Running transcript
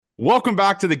Welcome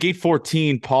back to the Gate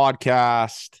 14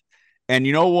 podcast. And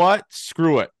you know what?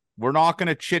 Screw it. We're not going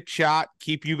to chit chat,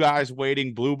 keep you guys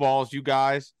waiting, blue balls, you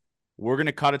guys. We're going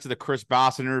to cut it to the Chris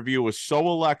Bassitt interview. It was so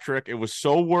electric. It was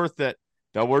so worth it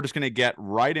that we're just going to get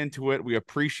right into it. We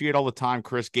appreciate all the time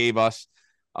Chris gave us.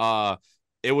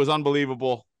 It was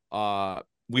unbelievable.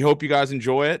 We hope you guys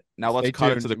enjoy it. Now let's Stay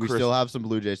cut it to tuned. the We Chris. still have some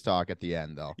Blue Jays talk at the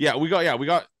end, though. Yeah, we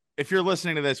got. If you're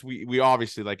listening to this, we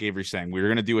obviously, like Avery's saying, we're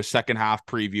gonna do a second half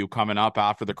preview coming up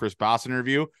after the Chris Bassitt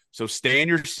interview. So stay in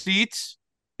your seats,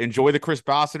 enjoy the Chris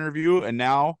Bassitt interview, and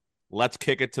now let's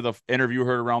kick it to the interview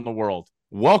heard around the world.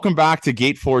 Welcome back to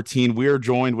Gate 14. We are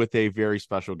joined with a very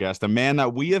special guest, a man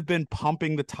that we have been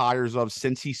pumping the tires of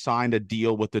since he signed a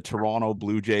deal with the Toronto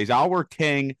Blue Jays. Our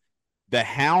king, the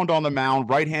hound on the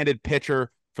mound, right-handed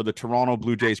pitcher for the Toronto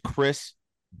Blue Jays, Chris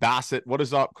Bassitt. What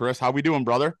is up, Chris? How we doing,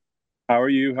 brother? How are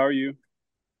you? How are you?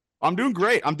 I'm doing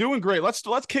great.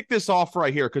 Let's kick this off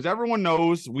right here because everyone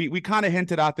knows we kind of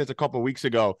hinted at this a couple of weeks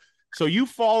ago. So you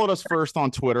followed us first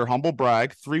on Twitter, humble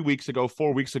brag, 3 weeks ago,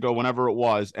 4 weeks ago, whenever it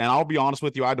was. And I'll be honest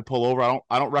with you, I had to pull over.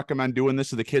 I don't recommend doing this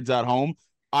to the kids at home.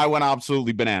 I went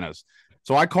absolutely bananas.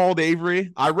 So I called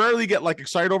Avery. I rarely get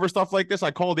excited over stuff like this.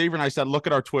 I called Avery and I said, look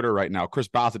at our Twitter right now. Chris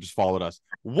Bassitt just followed us.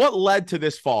 What led to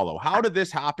this follow? How did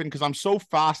this happen? Because I'm so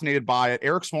fascinated by it.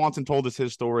 Eric Swanson told us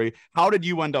his story. How did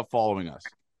you end up following us?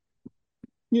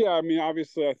 Yeah, I mean,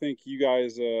 obviously, I think you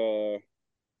guys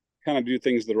kind of do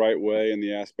things the right way in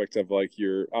the aspect of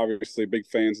you're obviously big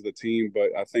fans of the team, but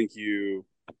I think you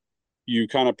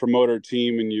kind of promote our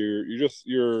team and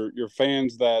you're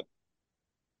fans that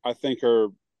I think are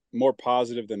more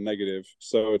positive than negative.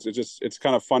 So it's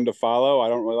kind of fun to follow. I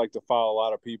don't really like to follow a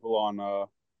lot of people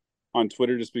on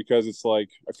Twitter just because it's I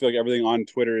feel like everything on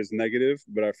Twitter is negative,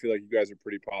 but I feel like you guys are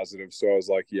pretty positive. So I was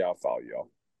like, yeah, I'll follow y'all.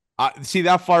 See,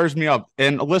 that fires me up.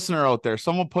 And a listener out there,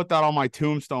 someone put that on my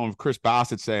tombstone of Chris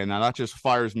Bassitt saying that. That just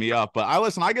fires me up. But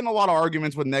I get in a lot of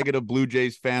arguments with negative Blue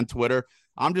Jays fan Twitter.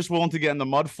 I'm just willing to get in the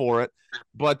mud for it.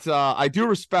 But I do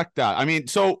respect that. I mean,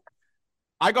 so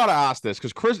I gotta ask this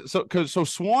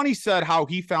because Swanee said how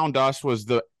he found us was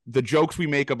the jokes we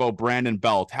make about Brandon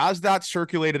Belt. Has that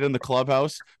circulated in the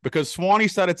clubhouse? Because Swanee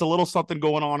said it's a little something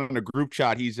going on in a group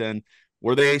chat he's in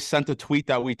where they sent a tweet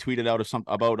that we tweeted out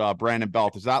about Brandon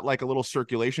Belt. Is that like a little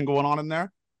circulation going on in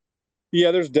there?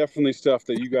 Yeah, there's definitely stuff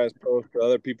that you guys post or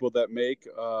other people that make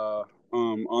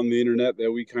on the internet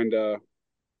that we kind of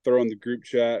throw in the group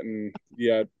chat, and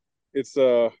yeah, it's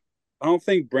I don't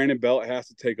think Brandon Belt has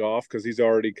to take off because he's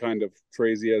already kind of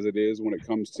crazy as it is when it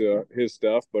comes to his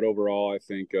stuff. But overall, I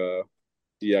think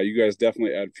yeah, you guys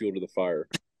definitely add fuel to the fire.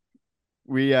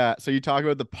 So you talk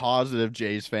about the positive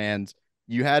Jays fans.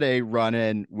 You had a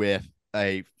run-in with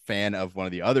a fan of one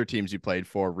of the other teams you played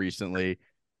for recently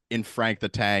in Frank the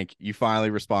Tank. You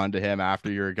finally responded to him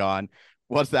after you were gone.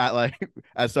 What's that like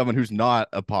as someone who's not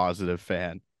a positive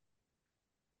fan?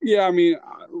 Yeah, I mean,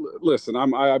 listen,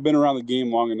 I've been around the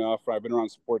game long enough, I've been around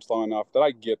sports long enough that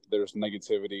I get that there's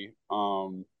negativity.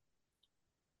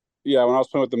 Yeah, when I was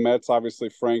playing with the Mets, obviously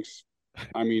Frank's,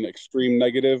 I mean, extreme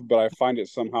negative, but I find it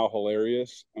somehow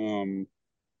hilarious.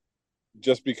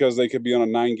 Just because they could be on a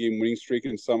 9-game winning streak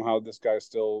and somehow this guy's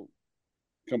still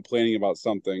complaining about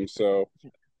something. So,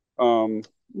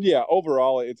 yeah,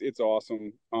 overall, it's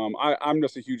awesome. I'm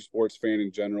just a huge sports fan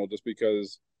in general, just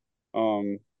because,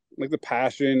 the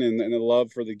passion and the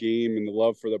love for the game and the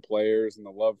love for the players and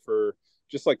the love for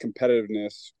just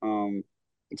competitiveness.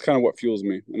 It's kind of what fuels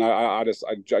me, and I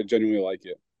genuinely like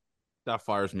it. That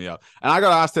fires me up. And I got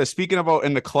to ask this, speaking about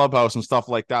in the clubhouse and stuff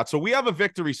like that. So we have a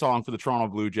victory song for the Toronto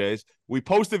Blue Jays. We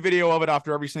post a video of it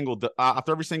after every single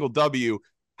W.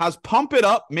 Has Pump It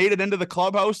Up made it into the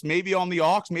clubhouse? Maybe on the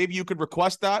aux? Maybe you could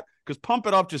request that because Pump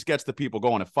It Up just gets the people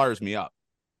going. It fires me up.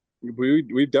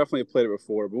 We definitely played it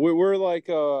before, but we're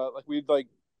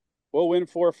we'll win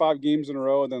 4 or 5 games in a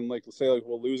row, and then say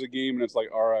we'll lose a game, and it's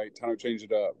all right, time to change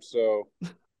it up. So,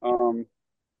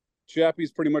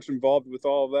 Chappie's pretty much involved with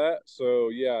all of that. So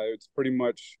yeah, it's pretty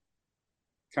much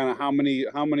kind of how many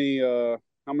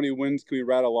wins can we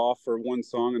rattle off for one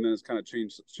song, and then it's kind of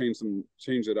change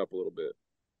it up a little bit.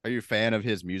 Are you a fan of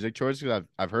his music choices? Because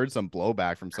I've heard some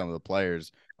blowback from some of the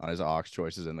players on his aux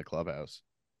choices in the clubhouse.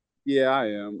 Yeah, I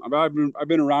am. I've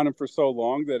been around him for so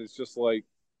long that it's just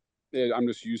I'm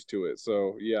just used to it.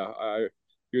 So yeah,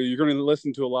 you're going to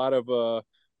listen to a lot of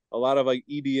EDM.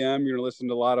 You're going to listen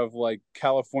to a lot of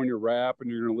California rap, and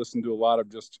you're going to listen to a lot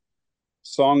of just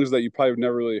songs that you probably have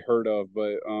never really heard of.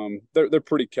 But they're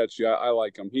pretty catchy. I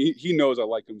like them. He knows I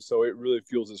like them, so it really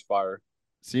fuels his fire.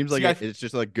 Seems like See, it's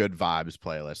just a good vibes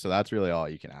playlist. So that's really all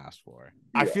you can ask for.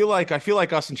 I Yeah. feel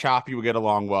like us and Chappie would get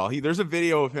along well. There's a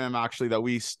video of him actually that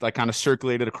we like kind of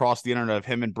circulated across the internet of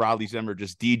him and Bradley Zimmer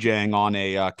just DJing on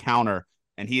a counter,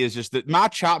 and he is just the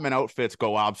Matt Chapman outfits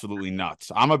go absolutely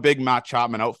nuts. I'm a big Matt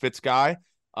Chapman outfits guy.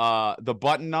 The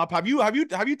button up. Have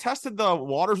you tested the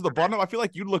waters of the button up? I feel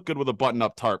like you'd look good with a button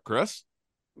up tarp, Chris.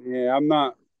 Yeah, I'm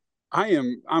not.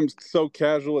 I'm so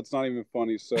casual. It's not even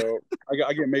funny. So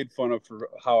I get made fun of for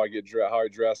how I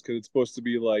dress because it's supposed to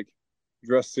be like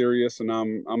dress serious, and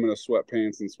I'm in a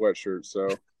sweatpants and sweatshirt. So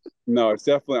no,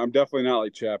 I'm definitely not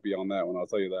like Chappie on that one. I'll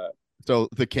tell you that. So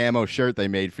the camo shirt they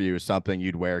made for you is something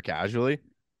you'd wear casually.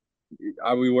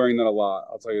 I'll be wearing that a lot.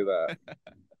 I'll tell you that.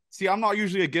 See, I'm not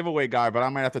usually a giveaway guy, but I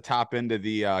might have to tap into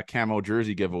the camo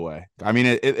jersey giveaway. I mean,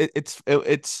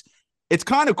 it's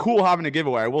kind of cool having a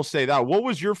giveaway. I will say that. What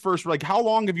was your first, like, how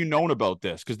long have you known about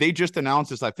this? Because they just announced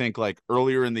this, I think, like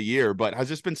earlier in the year. But has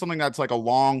this been something that's like a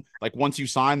long, like once you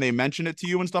sign, they mention it to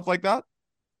you and stuff like that?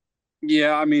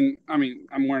 Yeah,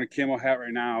 I'm wearing a camo hat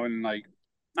right now, and like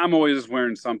I'm always just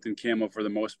wearing something camo for the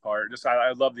most part. Just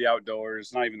I love the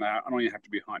outdoors. Not even that. I don't even have to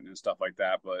be hunting and stuff like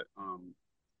that, but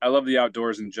I love the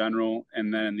outdoors in general.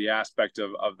 And then the aspect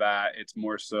of that, it's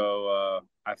more so.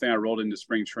 I think I rolled into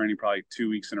spring training probably 2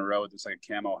 weeks in a row with this like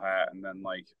camo hat, and then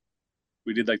like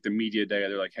we did like the media day.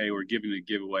 They're like, "Hey, we're giving a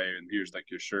giveaway, and here's like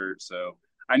your shirt." So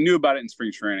I knew about it in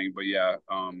spring training, but yeah,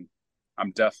 I'm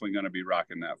definitely gonna be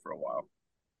rocking that for a while.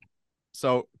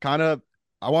 So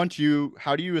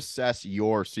how do you assess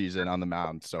your season on the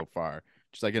mound so far?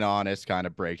 Just like an honest kind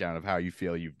of breakdown of how you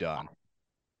feel you've done.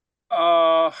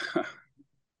 Uh,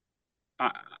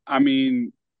 I, I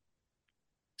mean,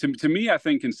 to me, I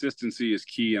think consistency is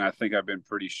key, and I think I've been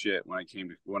pretty shit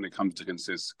when it comes to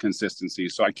consistency.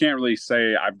 So I can't really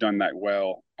say I've done that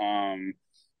well.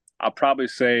 I'll probably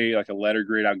say like a letter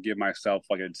grade. I'll give myself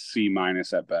like a C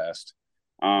minus at best.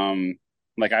 Um,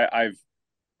 like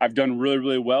I've done really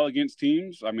really well against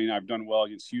teams. I mean, I've done well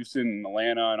against Houston and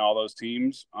Atlanta and all those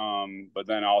teams. But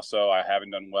then also I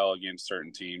haven't done well against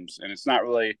certain teams, and it's not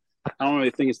really. I don't really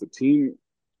think it's the team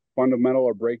fundamental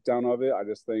or breakdown of it. I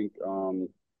just think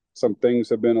some things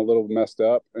have been a little messed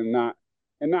up, and not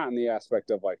in the aspect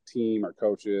of like team or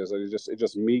coaches. It's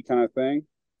just me kind of thing.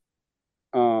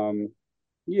 Um,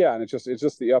 yeah, and it's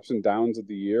just the ups and downs of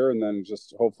the year, and then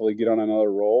just hopefully get on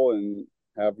another roll and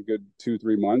have a good 2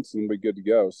 3 months and be good to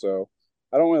go. So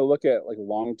I don't really look at like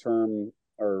long term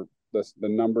or the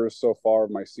numbers so far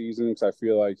of my season because I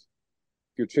feel like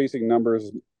if you're chasing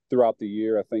numbers throughout the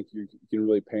year, I think you can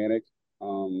really panic.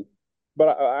 Um, but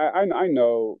I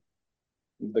know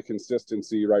the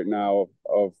consistency right now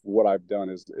of what I've done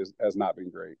is has not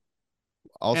been great.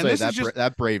 I'll And say this is just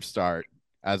that brave start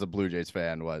as a Blue Jays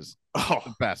fan was oh,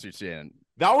 the best you've seen.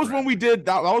 that was when we did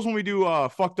that. That was when we do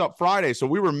fucked up Friday. So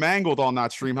we were mangled on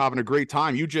that stream, having a great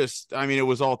time. I mean, it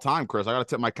was all time, Chris. I got to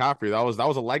tip my cap for you. That was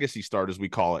a legacy start, as we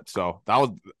call it. So that was,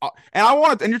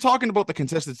 and you're talking about the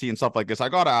consistency and stuff like this. I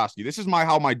got to ask you, this is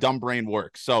how my dumb brain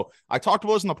works. So I talked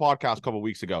about this in the podcast a couple of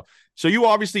weeks ago. So you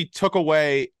obviously took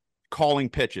away calling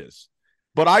pitches,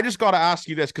 but I just got to ask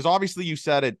you this because obviously you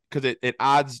said it because it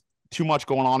adds too much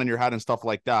going on in your head and stuff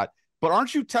like that. But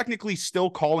aren't you technically still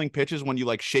calling pitches when you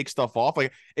like shake stuff off?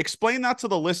 Like, explain that to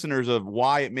the listeners of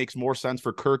why it makes more sense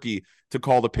for Kirky to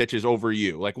call the pitches over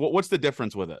you. Like, what's the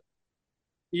difference with it?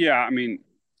 Yeah, I mean,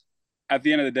 at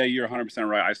the end of the day, you're 100%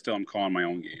 right. I still am calling my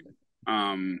own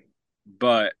game.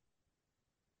 But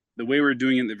the way we're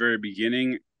doing it in the very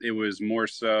beginning, it was more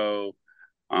so,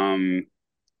 um,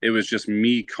 it was just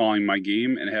me calling my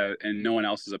game, and no one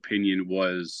else's opinion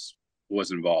was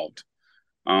involved.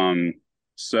 Um,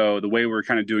 so the way we're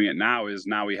kind of doing it now is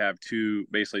now we have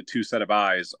basically two set of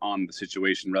eyes on the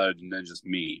situation rather than just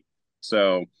me.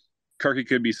 So Kirky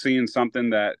could be seeing something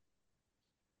that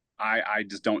I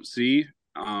just don't see.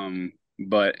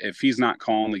 But if he's not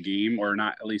calling the game or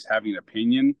not at least having an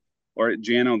opinion, or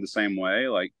Jano the same way,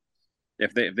 like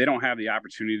if they don't have the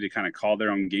opportunity to kind of call their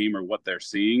own game or what they're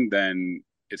seeing, then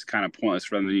it's kind of pointless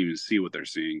for them to even see what they're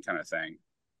seeing, kind of thing.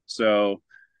 So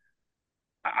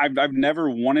I've never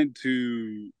wanted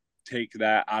to take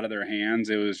that out of their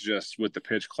hands. It was just with the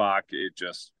pitch clock, it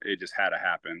just had to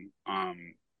happen.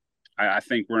 I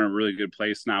think we're in a really good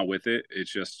place now with it.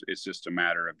 It's just a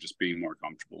matter of just being more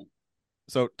comfortable.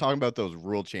 So talking about those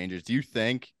rule changes, do you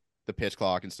think the pitch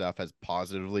clock and stuff has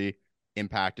positively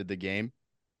impacted the game?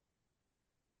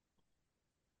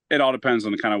 It all depends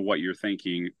on kind of what you're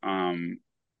thinking. I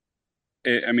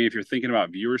mean, if you're thinking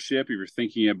about viewership, if you're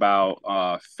thinking about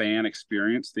fan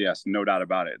experience, yes, no doubt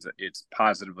about it. It's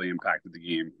positively impacted the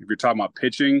game. If you're talking about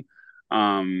pitching,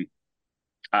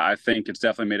 I think it's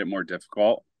definitely made it more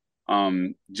difficult.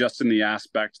 Just in the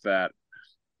aspect that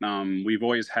we've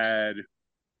always had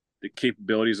the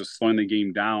capabilities of slowing the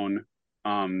game down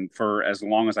for as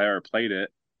long as I ever played it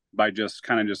by just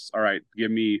kind of just, all right,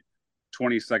 give me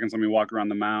 20 seconds. Let me walk around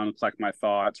the mound, collect my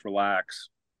thoughts, relax.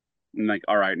 And like,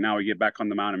 all right, now we get back on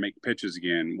the mound and make pitches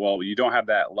again. Well, you don't have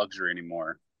that luxury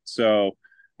anymore. So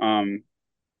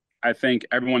I think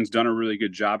everyone's done a really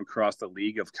good job across the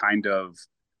league of kind of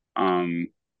um,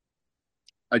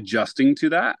 adjusting to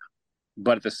that.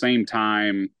 But at the same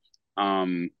time,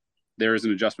 there is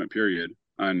an adjustment period.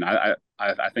 And I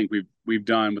think we've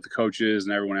done with the coaches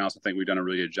and everyone else. I think we've done a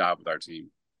really good job with our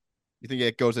team. You think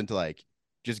it goes into like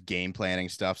just game planning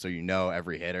stuff, so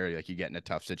every hitter, like you get in a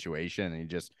tough situation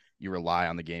and you rely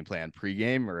on the game plan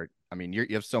pregame, or I mean you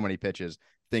have so many pitches,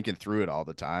 thinking through it all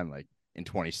the time, like in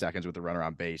 20 seconds with the runner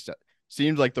on base. That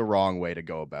seems like the wrong way to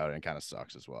go about it, and kind of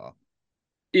sucks as well.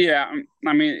 Yeah,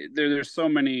 I mean there's so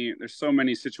many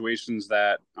situations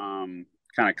that kind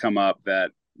of come up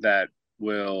that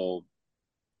will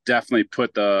definitely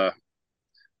put the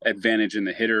advantage in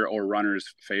the hitter or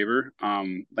runner's favor.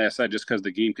 Like I said, just because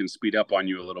the game can speed up on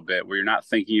you a little bit, where you're not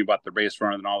thinking about the base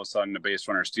runner, then all of a sudden the base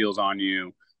runner steals on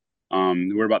you.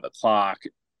 Worry about the clock.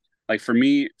 Like for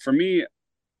me,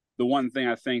 the one thing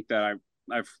I think that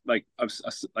I've like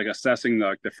assessing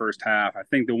the first half. I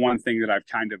think the one thing that I've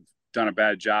kind of done a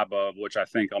bad job of, which I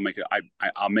think I'll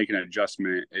make an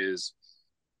adjustment, is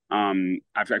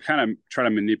I've kind of tried to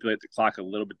manipulate the clock a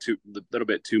little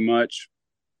bit too much.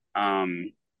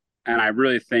 And I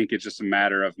really think it's just a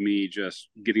matter of me just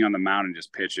getting on the mound and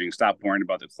just pitching. Stop worrying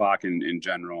about the clock in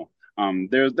general.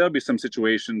 There'll be some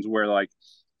situations where like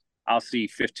I'll see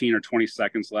 15 or 20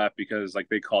 seconds left because like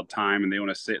they called time and they want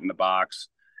to sit in the box,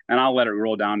 and I'll let it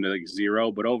roll down to like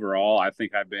 0. But overall, I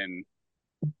think I've been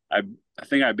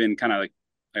kind of like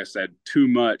I said,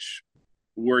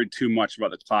 worried too much about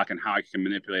the clock and how I can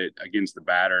manipulate it against the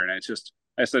batter. And it's just,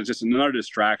 like I said, it's just another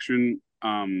distraction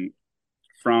from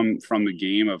the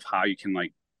game of how you can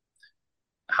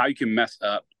mess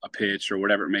up a pitch or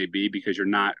whatever it may be, because you're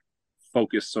not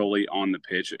focused solely on the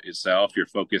pitch itself. You're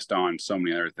focused on so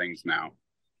many other things now.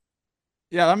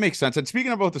 Yeah, that makes sense. And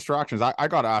speaking about distractions, I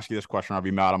got to ask you this question. I'd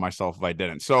be mad at myself if I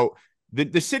didn't. So the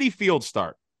Citi Field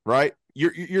start, right?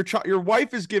 Your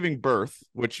wife is giving birth,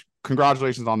 which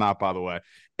congratulations on that, by the way.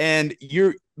 And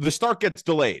the start gets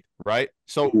delayed, right?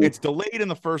 So it's delayed in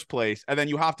the first place, and then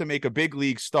you have to make a big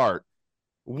league start.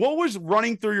 What was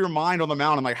running through your mind on the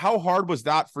mound, and like how hard was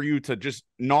that for you to just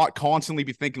not constantly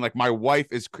be thinking like, my wife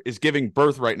is giving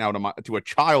birth right now to a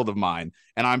child of mine,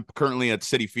 and I'm currently at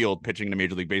Citi Field pitching in a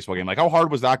Major League Baseball game? Like, how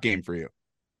hard was that game for you?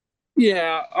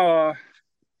 Yeah,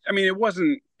 I mean, it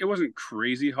wasn't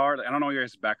crazy hard. I don't know your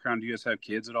guys' background. Do you guys have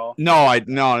kids at all? No.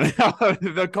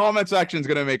 The comment section is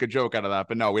gonna make a joke out of that,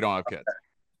 but no, we don't have kids.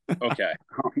 Okay.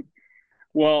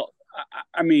 Well,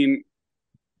 I mean,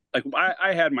 like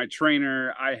I had my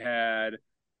trainer. I had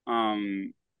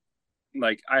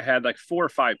like 4 or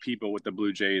 5 people with the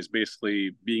Blue Jays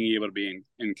basically being able to be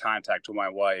in contact with my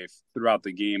wife throughout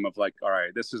the game of like, all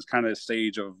right, this is kind of the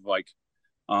stage of like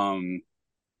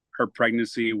her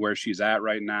pregnancy, where she's at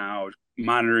right now,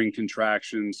 monitoring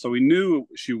contractions. So we knew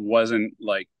she wasn't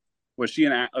like, was she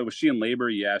in labor?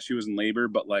 Yeah, she was in labor,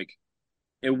 but like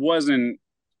it wasn't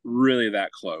really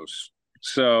that close.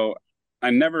 So I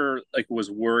never like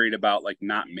was worried about like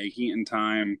not making it in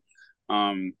time.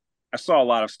 I saw a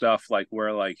lot of stuff like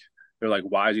where like they're like,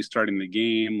 why is he starting the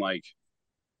game? Like,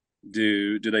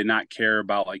 do they not care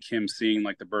about like him seeing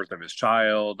like the birth of his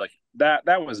child? Like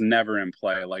that was never in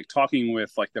play. Like talking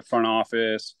with like the front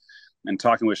office and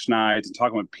talking with Schneids and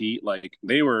talking with Pete, like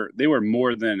they were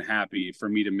more than happy for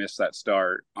me to miss that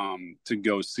start to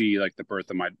go see like the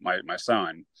birth of my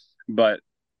son. But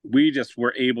we just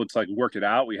were able to like work it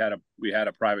out. We had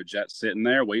a private jet sitting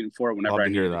there waiting for it whenever I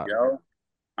needed to go.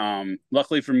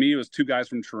 Luckily for me, it was 2 guys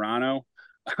from Toronto.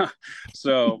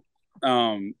 So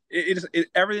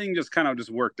everything just kind of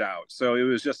just worked out. So it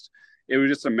was just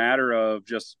a matter of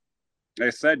just, like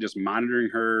I said, just monitoring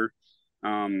her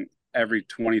every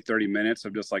 20-30 minutes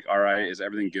of just like, all right, is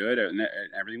everything good? And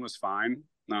everything was fine.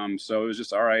 So it was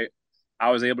just all right. I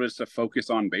was able just to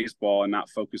focus on baseball and not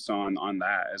focus on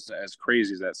that, as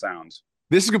crazy as that sounds.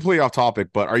 This is completely off topic,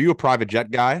 but are you a private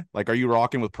jet guy? Like, are you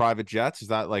rocking with private jets? Is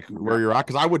that like where you're at?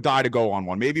 Because I would die to go on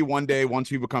one. Maybe one day, once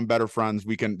we become better friends,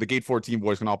 the Gate 14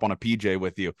 boys can hop on a PJ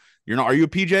with you. Are you a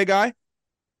PJ guy?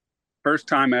 First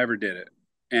time I ever did it.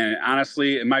 And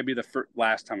honestly, it might be the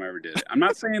last time I ever did it. I'm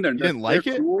not saying they're, you didn't like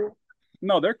it? Cool.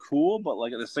 No, they're cool, but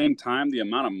like at the same time, the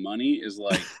amount of money is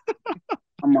like,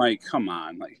 I'm like, come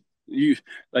on, like you,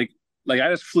 like like I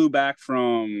just flew back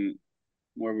from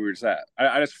where we were just at.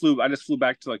 I just flew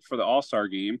back to like for the All-Star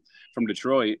game from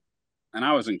Detroit, and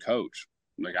I was in coach.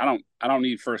 Like I don't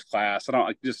need first class. I don't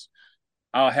like just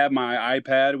I'll have my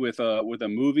iPad with a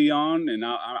movie on, and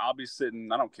I'll be sitting.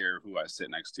 I don't care who I sit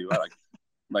next to. I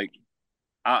like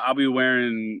I'll be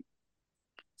wearing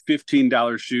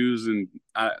 $15 shoes and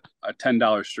a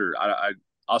 $10 shirt.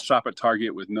 I'll shop at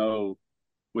Target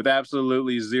with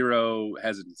absolutely zero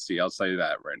hesitancy. I'll tell you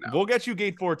that right now. We'll get you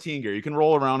gate 14 gear. You can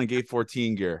roll around in gate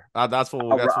 14 gear. That's what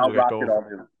we'll I'll get rock going. it all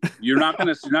day. You're not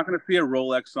gonna see a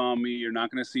Rolex on me. You're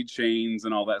not gonna see chains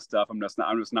and all that stuff. I'm just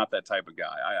not that type of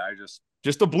guy. I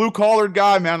just a blue collared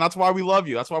guy, man. That's why we love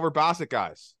you. That's why we're Bassitt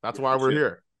guys. That's why we're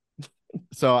here.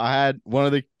 So I had one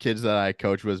of the kids that I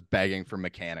coached was begging for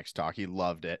mechanics talk. He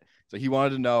loved it. So he wanted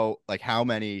to know like how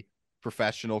many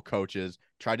professional coaches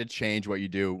try to change what you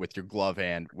do with your glove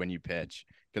hand when you pitch,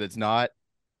 because it's not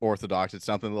orthodox. It's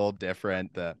something a little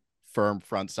different. The firm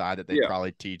front side that they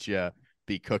probably teach you,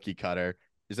 be cookie cutter.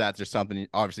 Is that just something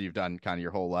obviously you've done kind of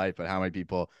your whole life, but how many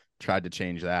people tried to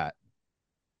change that?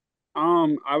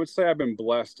 I would say I've been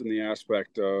blessed in the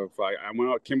aspect of I went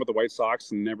out, came with the White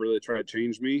Sox and never really tried to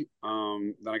change me.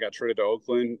 Then I got traded to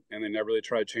Oakland and they never really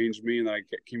tried to change me. And then I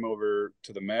came over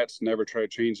to the Mets, never tried to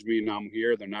change me. Now I'm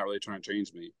here. They're not really trying to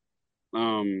change me.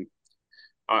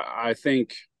 I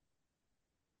think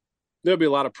there'll be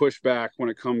a lot of pushback when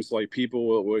it comes to like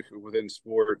people within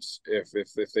sports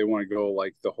if they want to go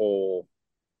like the whole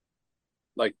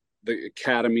like the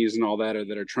academies and all that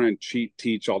are trying to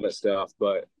teach all that stuff.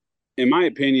 But in my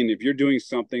opinion, if you're doing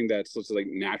something that's like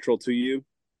natural to you,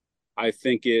 I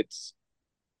think it's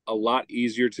a lot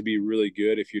easier to be really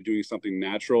good if you're doing something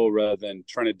natural rather than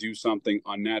trying to do something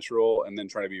unnatural and then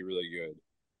trying to be really good.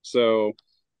 So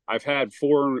I've had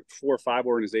four or five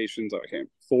organizations. Okay,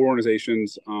 four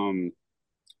organizations.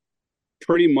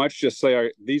 Pretty much just say, all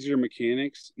right, these are your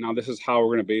mechanics. Now this is how we're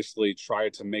going to basically try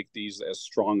to make these as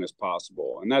strong as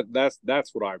possible. And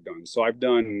that's what I've done. So I've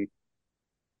done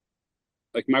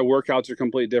like my workouts are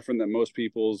completely different than most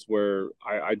people's, where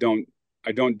I don't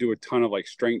do a ton of like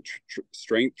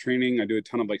strength training. I do a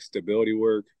ton of like stability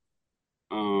work.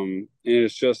 And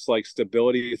it's just like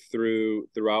stability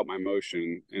throughout my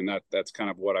motion. And that's kind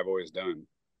of what I've always done.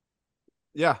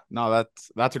 Yeah, no,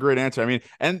 that's a great answer. I mean,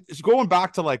 and going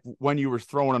back to like when you were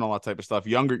throwing and all that type of stuff,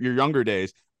 your younger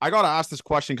days, I got to ask this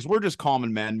question because we're just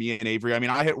common men, me and Avery. I mean,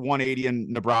 I hit 180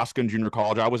 in Nebraska in junior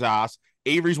college. I was asked.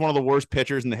 Avery's one of the worst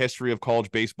pitchers in the history of college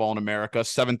baseball in America,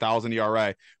 7,000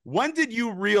 ERA. When did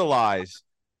you realize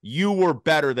you were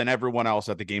better than everyone else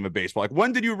at the game of baseball? Like,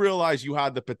 when did you realize you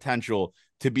had the potential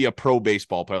to be a pro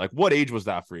baseball player? Like, what age was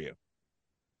that for you?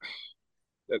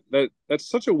 That's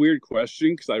such a weird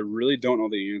question because I really don't know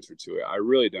the answer to it. I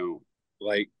really don't.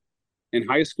 Like in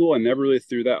high school, I never really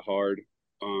threw that hard.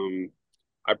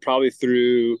 I probably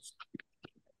threw,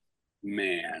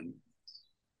 man,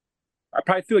 I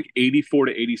probably threw like 84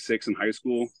 to 86 in high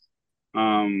school.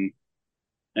 And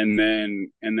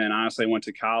then honestly, I went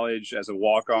to college as a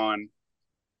walk-on,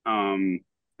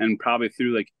 and probably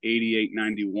threw like 88,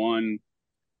 91.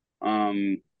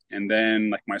 And then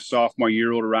like my sophomore year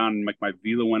rolled around and like my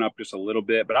velo went up just a little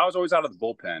bit, but I was always out of the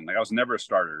bullpen. Like I was never a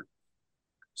starter.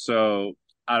 So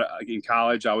in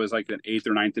college, I was like an 8th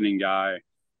or 9th inning guy.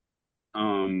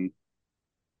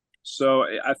 So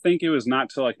I think it was not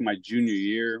till like my junior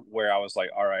year where I was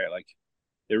like, all right, like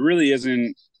there really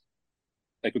isn't,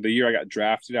 like with the year I got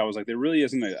drafted, I was like, there really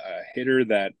isn't a hitter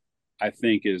that I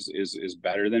think is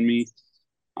better than me.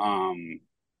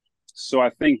 So I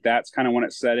think that's kind of when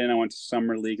it set in. I went to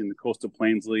Summer League and the Coastal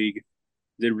Plains League,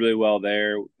 did really well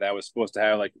there. That was supposed to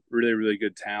have like really, really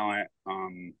good talent.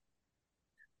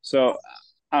 So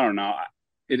I don't know.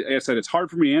 Like I said, it's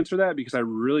hard for me to answer that because I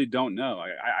really don't know.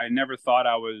 I never thought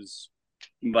I was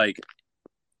like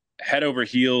head over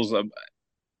heels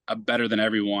a better than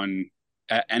everyone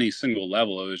at any single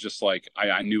level. It was just like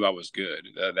I knew I was good.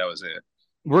 That was it.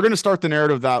 We're going to start the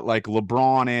narrative that like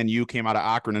LeBron and you came out of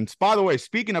Akron. And by the way,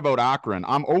 speaking about Akron,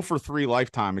 I'm 0 for 3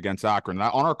 lifetime against Akron.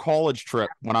 On our college trip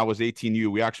when I was 18U,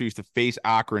 we actually used to face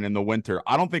Akron in the winter.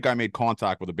 I don't think I made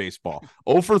contact with a baseball.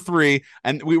 0 for 3.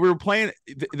 And we were playing,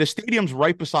 the stadium's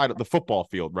right beside the football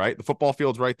field, right? The football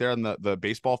field's right there and the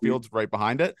baseball field's right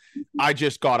behind it. I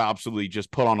just got absolutely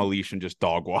just put on a leash and just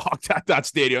dog walked at that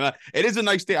stadium. It is a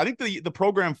nice day. I think the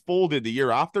program folded the year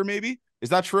after, maybe. Is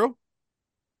that true?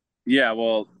 Yeah,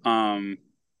 well,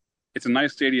 it's a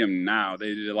nice stadium now.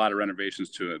 They did a lot of renovations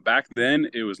to it. Back then,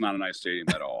 it was not a nice stadium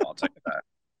at all. I'll tell you that.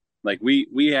 Like we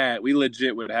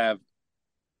legit would have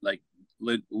like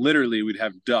literally we'd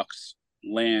have ducks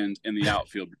land in the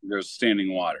outfield. There's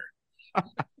standing water.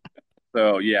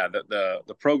 So yeah,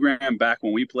 the program back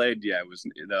when we played, yeah, it was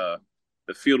the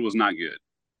field was not good.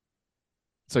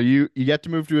 So you get to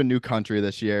move to a new country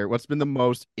this year. What's been the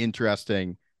most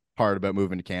interesting part about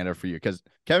moving to Canada for you? Because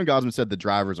Kevin Gosman said the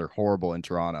drivers are horrible in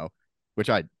Toronto, which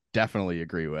I definitely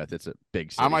agree with. It's a big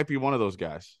I city. might be one of those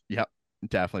guys. Yep,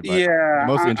 definitely. But the Yeah,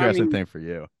 most I interesting mean, thing for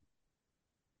you.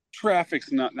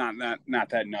 traffic's not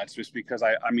that nuts, just because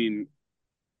I mean,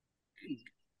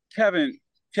 Kevin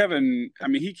I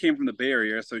mean, he came from the Bay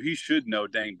Area, so he should know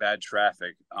dang bad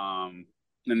traffic.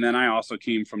 And then I also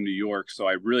came from New York, so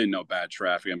I really know bad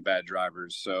traffic and bad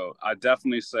drivers. So I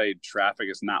definitely say traffic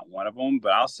is not one of them,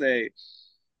 but I'll say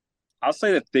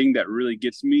the thing that really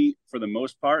gets me for the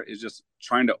most part is just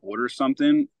trying to order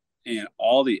something and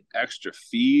all the extra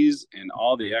fees and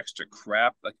all the extra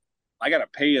crap. Like I gotta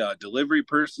pay a delivery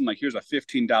person. Like here's a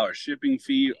 $15 shipping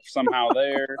fee somehow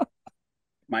there.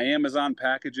 My Amazon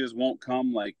packages won't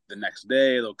come like the next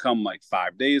day. They'll come like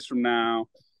 5 days from now.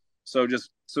 So just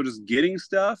getting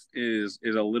stuff is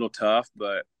a little tough,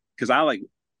 but because I'm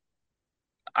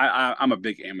a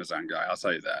big Amazon guy. I'll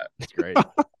tell you that. It's great.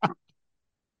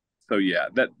 So yeah,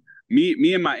 that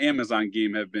me and my Amazon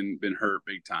game have been hurt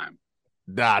big time.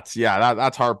 That's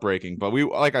heartbreaking. But we,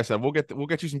 like I said, we'll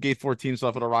get you some Gate 14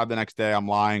 stuff. It'll arrive the next day. I'm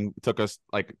lying. It took us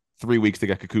like 3 weeks to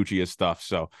get Kikuchi's stuff,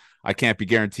 so I can't be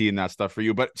guaranteeing that stuff for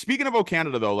you. But speaking about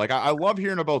Canada, though, like I love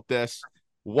hearing about this.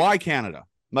 Why Canada?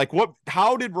 Like what?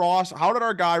 How did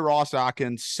our guy Ross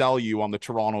Atkins sell you on the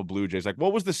Toronto Blue Jays? Like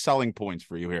what was the selling points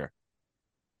for you here?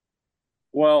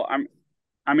 Well,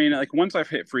 I mean, like once I've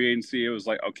hit free agency, it was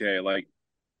like okay, like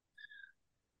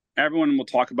everyone will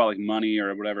talk about like money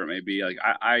or whatever it may be. Like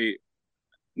I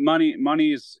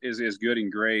money is good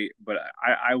and great, but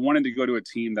I wanted to go to a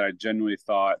team that I genuinely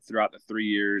thought throughout the 3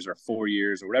 years or 4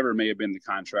 years or whatever it may have been the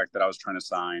contract that I was trying to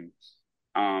sign.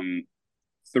 Um,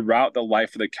 Throughout the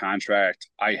life of the contract,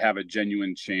 I have a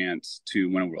genuine chance to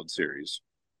win a World Series.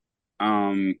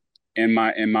 Um, in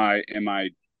my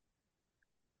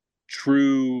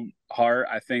true heart,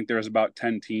 I think there was about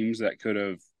 10 teams that could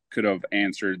have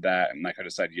answered that, and I could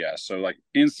have said yes. So like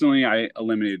instantly, I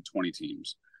eliminated 20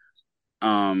 teams.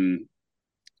 Um,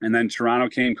 and then Toronto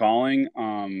came calling,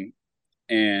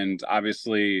 and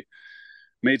obviously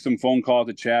made some phone calls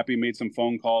to Chappie, made some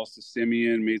phone calls to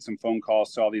Simeon, made some phone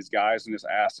calls to all these guys, and just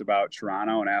asked about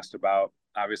Toronto and asked about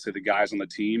obviously the guys on the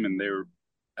team, and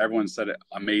everyone said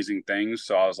amazing things.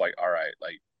 So I was like, all right,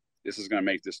 like this is going to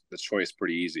make this choice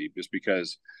pretty easy, just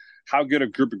because how good a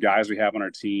group of guys we have on our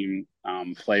team,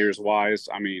 players wise.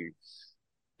 I mean,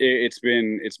 it's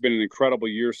been an incredible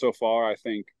year so far. I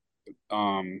think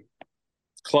um,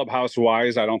 clubhouse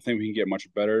wise, I don't think we can get much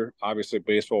better. Obviously,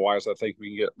 baseball wise, I think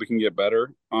we can get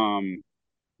better.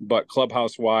 But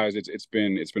clubhouse wise, it's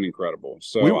been incredible. We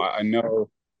So I know,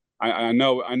 I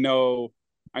know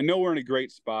we're in a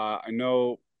great spot. I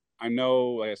know,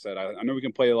 like I said, I know we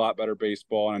can play a lot better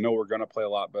baseball, and I know we're gonna play a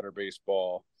lot better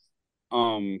baseball.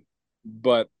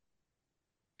 But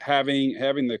having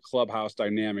the clubhouse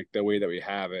dynamic the way that we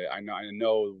have it, I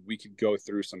know we could go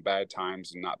through some bad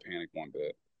times and not panic one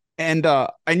bit. And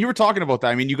you were talking about that.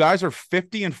 I mean, you guys are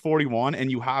 50 and 41,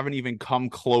 and you haven't even come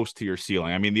close to your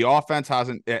ceiling. I mean, the offense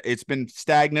hasn't, it's been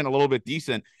stagnant, a little bit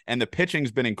decent, and the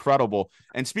pitching's been incredible.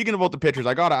 And speaking about the pitchers,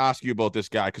 I got to ask you about this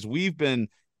guy because we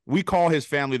call his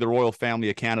family the royal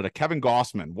family of Canada. Kevin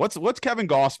Gossman. What's Kevin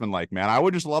Gossman like, man? I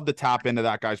would just love to tap into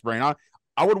that guy's brain.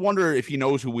 I would wonder if he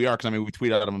knows who we are because I mean, we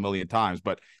tweeted at him a million times,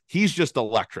 but he's just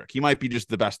electric. He might be just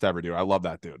the best ever, dude. I love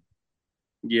that dude.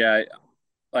 Yeah,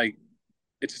 like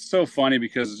it's so funny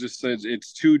because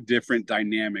it's two different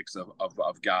dynamics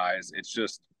of guys. It's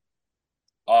just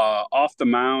off the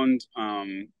mound,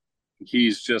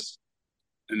 he's just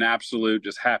an absolute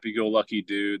just happy go lucky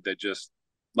dude that just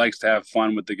likes to have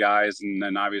fun with the guys, and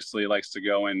then obviously likes to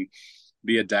go and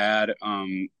be a dad.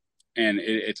 And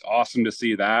it's awesome to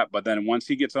see that. But then once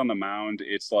he gets on the mound,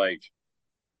 it's like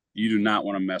you do not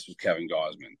want to mess with Kevin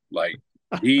Gosman. Like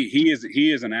he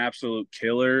is an absolute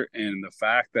killer, and the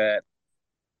fact that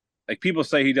like people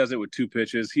say he does it with two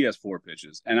pitches, he has four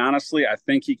pitches. And honestly, I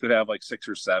think he could have like six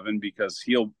or seven because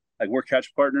he'll like we're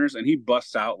catch partners and he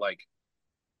busts out like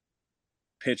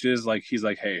pitches like he's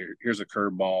like, hey, here's a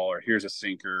curveball or here's a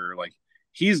sinker. Like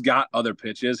he's got other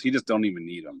pitches. He just don't even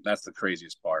need them. That's the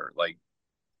craziest part. Like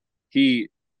he's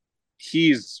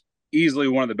easily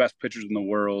one of the best pitchers in the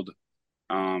world.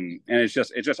 And it's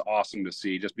just awesome to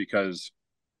see just because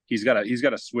he's got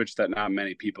a switch that not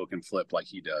many people can flip like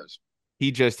he does.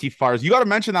 He fires. You got to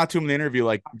mention that to him in the interview.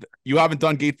 Like you haven't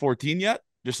done Gate 14 yet.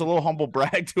 Just a little humble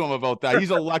brag to him about that. He's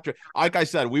electric. Like I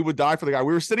said, we would die for the guy.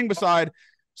 We were sitting beside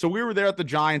So we were there at the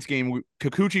Giants game.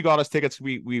 Kikuchi got us tickets.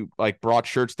 We like brought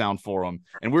shirts down for him,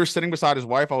 and we were sitting beside his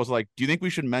wife. I was like, "Do you think we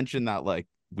should mention that? Like,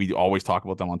 we always talk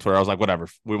about them on Twitter." I was like, "Whatever,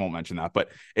 we won't mention that." But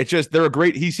it's just they're a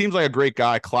great. He seems like a great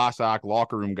guy, class act,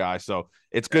 locker room guy. So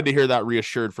it's good to hear that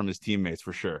reassured from his teammates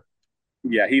for sure.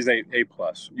 Yeah, he's A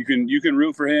plus. You can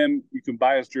root for him. You can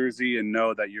buy his jersey and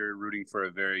know that you're rooting for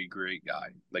a very great guy.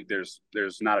 Like there's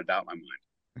not a doubt in my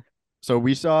mind. So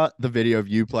we saw the video of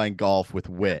you playing golf with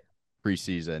Witt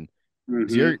preseason.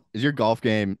 Mm-hmm. Is your golf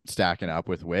game stacking up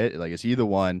with Witt? Like, is he the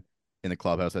one in the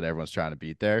clubhouse that everyone's trying to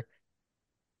beat there?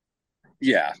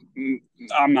 Yeah,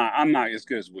 I'm not as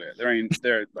good as Witt.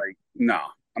 They're like, no,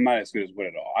 I'm not as good as Witt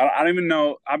at all. I don't even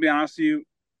know. I'll be honest with you.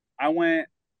 I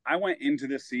went into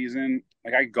this season,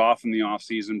 like I golf in the off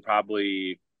season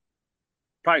probably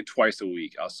twice a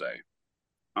week, I'll say,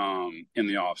 in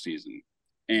the off season.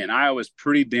 And I was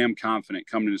pretty damn confident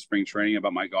coming into spring training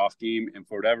about my golf game. And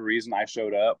for whatever reason, I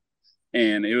showed up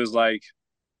and it was like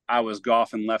I was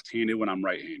golfing left-handed when I'm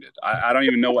right-handed. I don't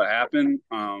even know what happened.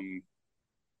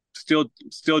 Still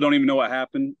don't even know what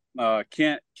happened.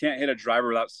 Can't hit a driver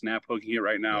without snap hooking it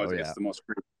right now. It's the most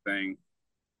critical thing.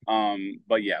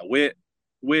 But yeah,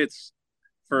 Witt's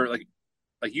for like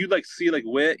you like see like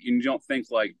Witt, and you don't think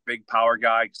like big power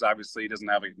guy because obviously he doesn't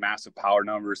have like massive power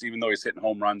numbers, even though he's hitting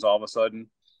home runs all of a sudden.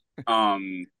 I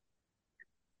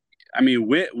mean,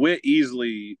 Witt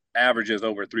easily averages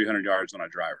over 300 yards on a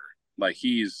driver. Like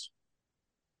he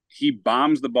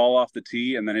bombs the ball off the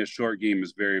tee, and then his short game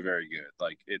is very, very good.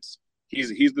 Like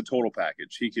he's the total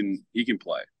package. He can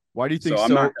play. Why do you think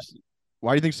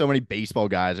why do you think so many baseball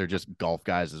guys are just golf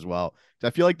guys as well?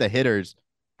 Because I feel like the hitters,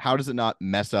 how does it not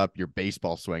mess up your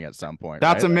baseball swing at some point?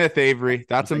 That's right? a myth, Avery.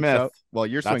 That's a myth. So? Well,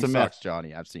 your swing sucks,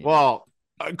 Johnny. I've seen. Well,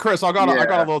 Chris, I got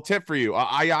a little tip for you.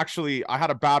 I had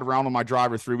a bad round on my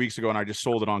driver 3 weeks ago, and I just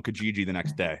sold it on Kijiji the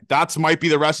next day. That's might be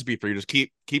the recipe for you. Just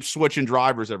keep switching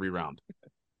drivers every round.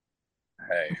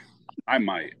 Hey, I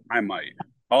might.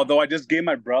 Although I just gave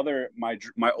my brother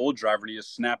my old driver, and he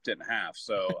just snapped it in half.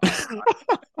 So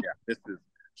yeah,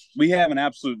 we have an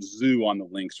absolute zoo on the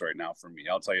links right now for me.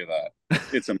 I'll tell you that.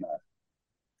 It's a mess.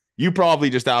 You probably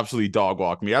just absolutely dog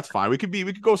walk me. That's fine. We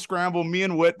could go scramble me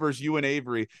and Witt versus you and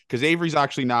Avery, because Avery's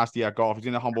actually nasty at golf. He's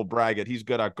gonna humble brag it. He's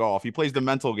good at golf. He plays the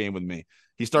mental game with me.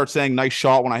 He starts saying nice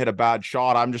shot when I hit a bad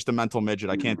shot. I'm just a mental midget.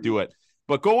 I can't do it.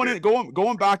 But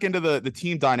going back into the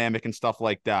team dynamic and stuff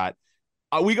like that,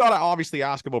 we got to obviously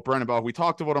ask about Brandon Belt. We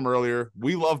talked about him earlier.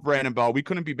 We love Brandon Belt. We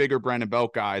couldn't be bigger Brandon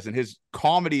Belt guys. And his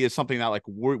comedy is something that like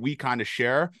we kind of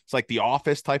share. It's like the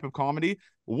Office type of comedy.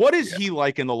 What is he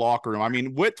like in the locker room? I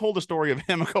mean, Witt told a story of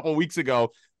him a couple of weeks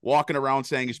ago walking around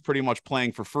saying he's pretty much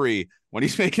playing for free when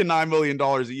he's making $9 million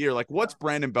a year. Like, what's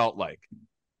Brandon Belt like?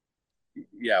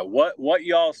 Yeah, what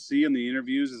y'all see in the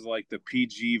interviews is like the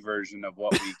PG version of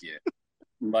what we get.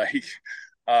 Like,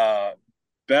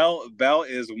 Bell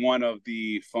is one of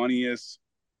the funniest,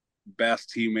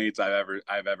 best teammates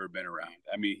I've ever been around.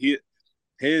 I mean,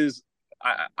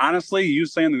 honestly, you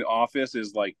saying the Office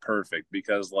is like perfect,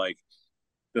 because like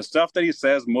the stuff that he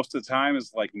says most of the time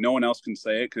is like no one else can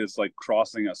say it because it's like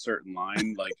crossing a certain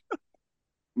line.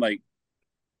 like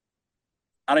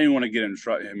I don't even want to get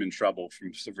him in trouble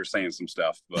for saying some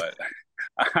stuff, but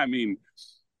I mean,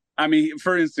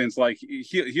 for instance, like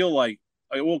he'll like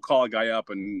we'll call a guy up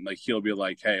and like he'll be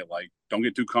like, hey, like don't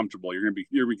get too comfortable. You're gonna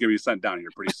be sent down here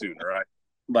pretty soon, all right?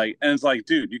 Like, and it's like,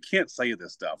 dude, you can't say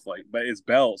this stuff. Like, but it's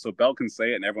Bell, so Bell can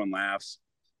say it and everyone laughs.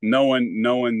 No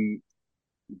one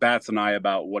bats an eye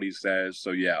about what he says.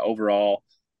 So yeah, overall,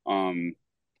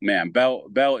 man,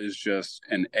 Bell is just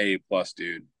an A+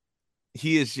 dude.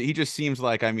 He just seems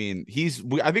like, I mean,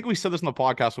 I think we said this in the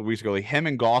podcast a week ago. Like, him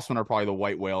and Gossman are probably the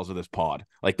white whales of this pod.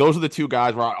 Like, those are the two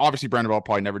guys where obviously Brandon will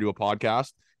probably never do a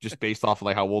podcast just based off of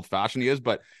like how old fashioned he is.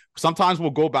 But sometimes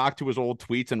we'll go back to his old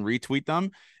tweets and retweet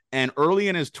them. And early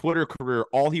in his Twitter career,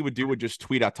 all he would do would just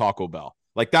tweet at Taco Bell.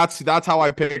 Like, that's how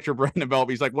I picture Brandon Bell.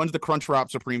 He's like, when's the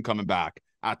Crunchwrap Supreme coming back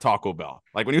at Taco Bell?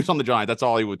 Like, when he was on the Giants, that's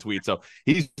all he would tweet. So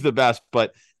he's the best.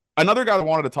 But another guy I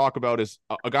wanted to talk about is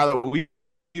a guy that we've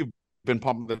been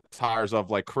pumping the tires of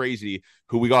like crazy,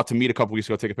 who we got to meet a couple weeks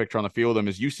ago, take a picture on the field of him,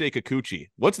 is Yusei Kikuchi.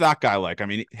 What's that guy like? I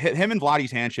mean, him and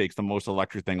Vladdy's handshake's the most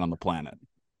electric thing on the planet.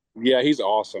 Yeah, he's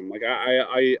awesome. Like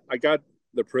I got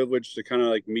the privilege to kind of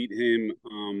like meet him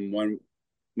when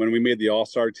we made the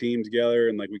All-Star team together,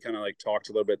 and like we kind of like talked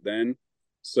a little bit then.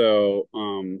 So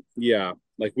yeah,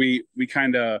 like we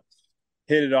kind of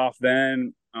hit it off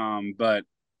then. But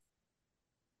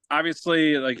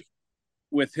obviously, like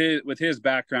with his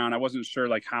background, I wasn't sure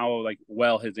like how like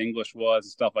well his English was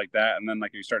and stuff like that. And then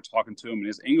like you start talking to him, and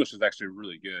his English is actually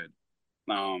really good.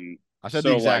 I said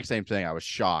the exact same thing. I was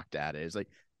shocked at it. It's like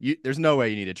there's no way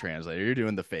you need a translator. You're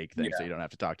doing the fake thing, so you don't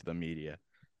have to talk to the media.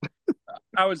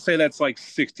 I would say that's like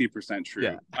 60% true.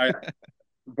 Yeah.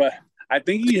 But I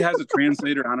think he has a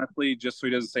translator, honestly, just so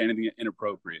he doesn't say anything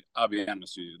inappropriate. I'll be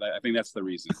honest with you. I think that's the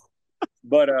reason.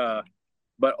 But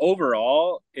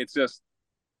overall, it's just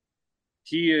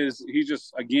he's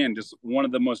just again just one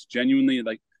of the most genuinely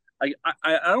like I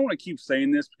don't want to keep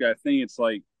saying this because I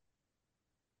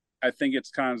think it's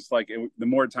kind of just like the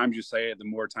more times you say it, the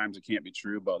more times it can't be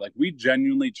true. But like we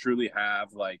genuinely, truly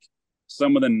have like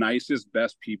some of the nicest,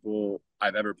 best people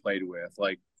I've ever played with.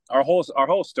 Like our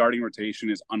whole starting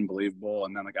rotation is unbelievable,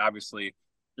 and then like obviously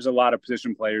there's a lot of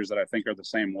position players that I think are the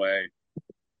same way.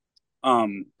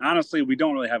 Honestly, we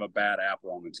don't really have a bad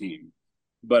apple on the team,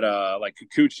 but like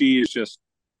Kikuchi is just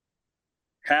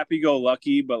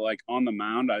happy-go-lucky, but like on the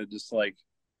mound, I just like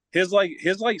his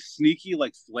sneaky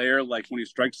like flair, like when he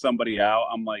strikes somebody out,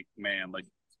 I'm like, man, like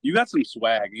you got some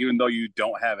swag, even though you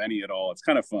don't have any at all. It's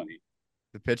kind of funny.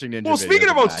 The pitching ninja. Well, speaking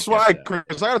about swag,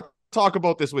 Chris, I got to talk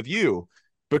about this with you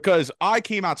because I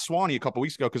came at Swanee a couple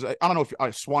weeks ago because I don't know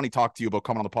if Swanee talked to you about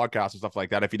coming on the podcast and stuff like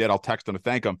that. If he did, I'll text him to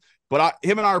thank him. But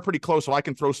him and I are pretty close, so I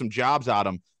can throw some jabs at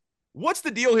him. What's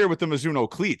the deal here with the Mizuno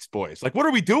cleats, boys? Like, what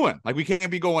are we doing? Like, we can't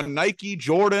be going Nike,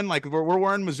 Jordan. Like, we're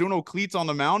wearing Mizuno cleats on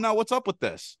the mound now. What's up with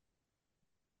this?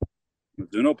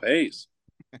 Mizuno pays.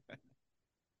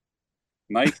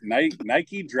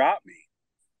 Nike dropped me.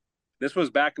 This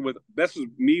was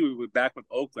me back with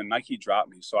Oakland. Nike dropped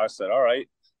me, so I said, "All right,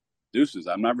 deuces.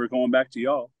 I'm never going back to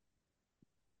y'all."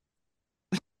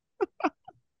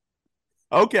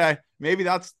 Okay, maybe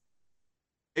that's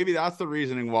the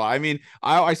reasoning why. I mean,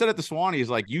 I said it to Swanee's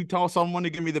like, you tell someone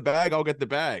to give me the bag, I'll get the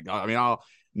bag. I mean,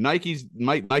 Nike's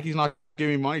not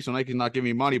giving me money, so Nike's not giving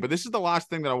me money. But this is the last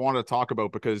thing that I wanted to talk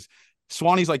about because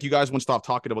Swanee's like, you guys wouldn't stop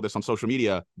talking about this on social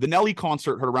media. The Nelly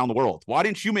concert heard around the world. Why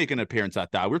didn't you make an appearance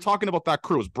at that? We were talking about that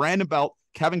crew. It was Brandon Belt,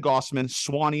 Kevin Gossman,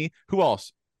 Swanee. Who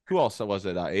else? Was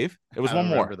it, Ave? It was one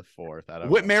more. The fourth.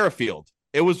 Whit Merrifield.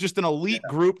 It was just an elite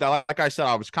group that, like I said,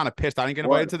 I was kind of pissed I didn't get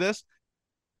invited to this.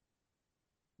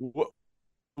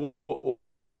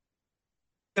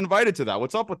 Invited to that.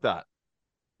 What's up with that?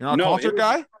 You're not a concert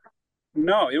guy?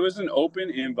 No, it was an open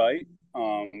invite.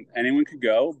 Anyone could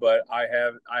go, but I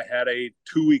had a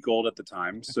 2-week-old at the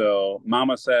time, so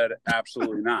Mama said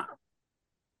absolutely not,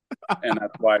 and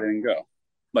that's why I didn't go.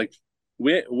 Like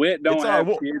Whit don't have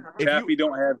kids, Chappie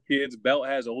don't have kids, Belt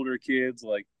has older kids.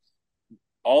 Like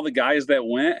all the guys that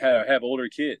went have older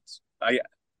kids.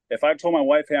 If I told my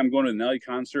wife, "Hey, I'm going to the Nelly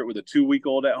concert with a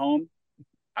 2-week-old at home,"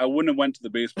 I wouldn't have went to the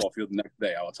baseball field the next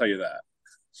day. I will tell you that.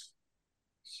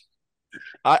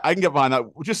 I can get behind that.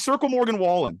 Just circle Morgan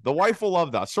Wallen. The wife will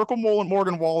love that. Circle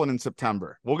Morgan Wallen in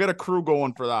September. We'll get a crew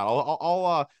going for that.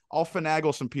 I'll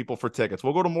finagle some people for tickets.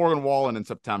 We'll go to Morgan Wallen in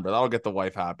September. That'll get the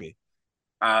wife happy.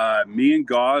 Me and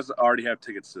Gauze already have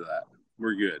tickets to that.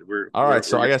 We're good. All right.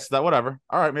 So I guess that whatever.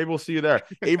 All right, maybe we'll see you there.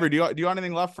 Avery, do you have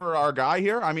anything left for our guy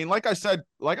here? I mean, like I said,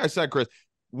 Chris,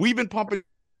 we've been pumping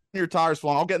your tires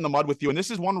full. I'll get in the mud with you. And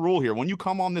this is one rule here: when you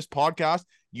come on this podcast,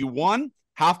 you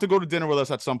have to go to dinner with us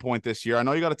at some point this year. I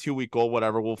know you got a 2-week goal,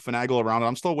 whatever. We'll finagle around it.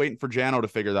 I'm still waiting for Jano to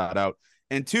figure that out.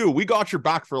 And 2, we got your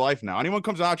back for life now. Anyone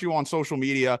comes at you on social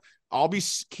media, I'll be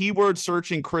keyword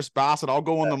searching Chris Bassitt. I'll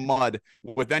go in the mud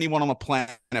with anyone on the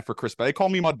planet for Chris Bassitt. They call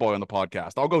me Mud Boy on the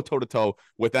podcast. I'll go toe-to-toe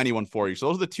with anyone for you. So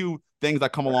those are the 2 things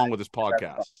that come along with this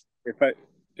podcast.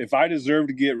 If I deserve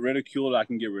to get ridiculed, I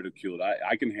can get ridiculed.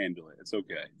 I can handle it. It's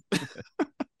okay.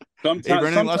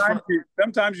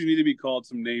 Sometimes you need to be called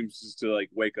some names just to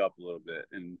like wake up a little bit.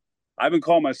 And I've been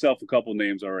calling myself a couple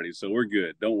names already, so we're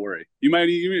good. Don't worry. You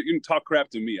can talk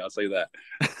crap to me. I'll say that.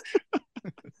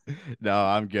 No,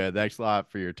 I'm good. Thanks a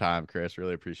lot for your time, Chris.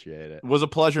 Really appreciate it. It was a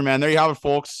pleasure, man. There you have it,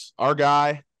 folks. Our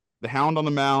guy, the Hound on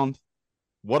the Mound.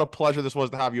 What a pleasure this was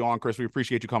to have you on, Chris. We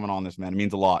appreciate you coming on this, man. It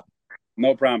means a lot.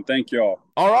 No problem. Thank you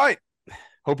all right.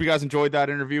 Hope you guys enjoyed that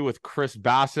interview with Chris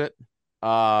Bassitt.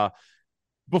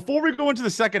 Before we go into the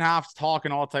second half talk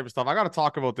and all that type of stuff, I got to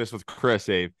talk about this with Chris,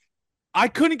 Abe. I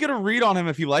couldn't get a read on him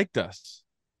if he liked us.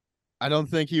 I don't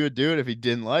think he would do it if he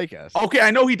didn't like us. Okay,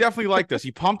 I know he definitely liked us.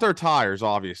 He pumped our tires,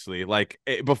 obviously. Like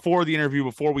before the interview,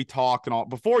 before we talked and all.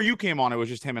 Before you came on, it was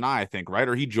just him and I think, right?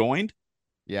 Or he joined.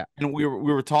 Yeah. And we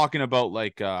were talking about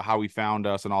like how he found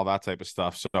us and all that type of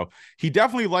stuff. So he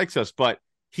definitely likes us, but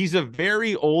he's a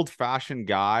very old-fashioned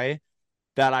guy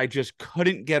that I just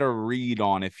couldn't get a read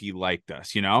on if he liked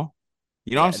us, you know?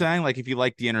 You know what I'm saying? Like if he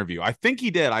liked the interview. I think he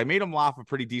did. I made him laugh a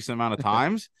pretty decent amount of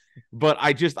times, but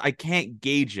I can't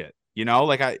gauge it, you know?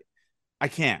 Like I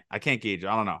can't gauge it.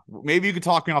 I don't know. Maybe you could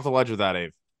talk me off the ledge with that,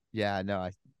 Abe. Yeah, no,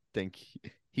 I think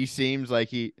he seems like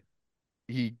he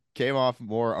came off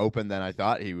more open than I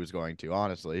thought he was going to,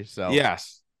 honestly. So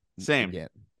Yes, we same.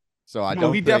 can't. So I No,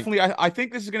 don't he think definitely. I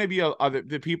think this is going to be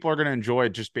the people are going to enjoy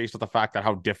it just based on the fact that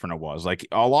how different it was. Like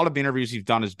a lot of the interviews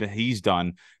he's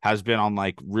done has been on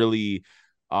like really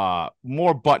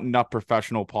more buttoned up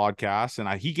professional podcasts,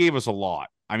 and he gave us a lot.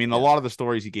 I mean, a lot of the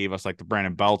stories he gave us, like the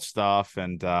Brandon Belt stuff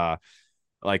and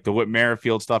like the Whit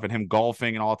Merrifield stuff and him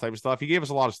golfing and all that type of stuff. He gave us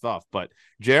a lot of stuff. But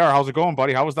JR, how's it going,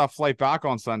 buddy? How was that flight back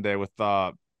on Sunday with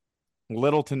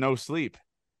little to no sleep?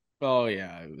 Oh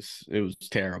yeah, it was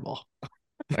terrible.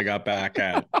 I got back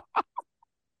at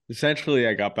essentially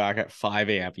I got back at 5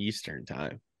 a.m. Eastern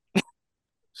time.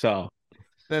 So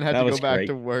then had that to go was back great.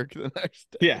 to work the next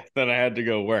day. Yeah, then I had to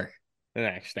go work the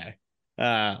next day.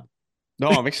 No,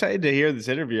 I'm excited to hear this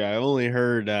interview. I only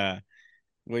heard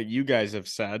what you guys have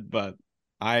said, but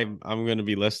I'm going to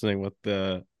be listening with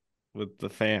the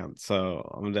fans, so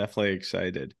I'm definitely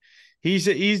excited. He's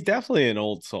definitely an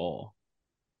old soul.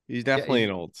 He's definitely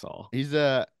an old soul. He's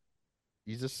a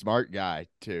smart guy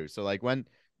too. So like when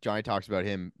Johnny talks about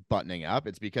him buttoning up,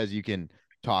 it's because you can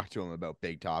talk to him about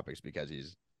big topics because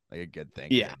he's like a good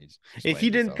thinker. Yeah. If he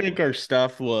didn't think our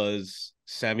stuff was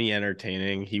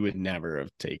semi-entertaining, he would never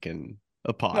have taken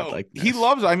a pod like this. He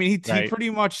loves it. I mean, he pretty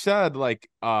much said like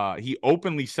he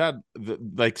openly said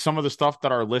like some of the stuff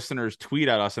that our listeners tweet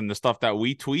at us and the stuff that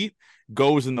we tweet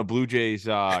goes in the Blue Jays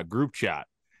group chat.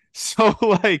 So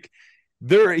like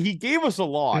he gave us a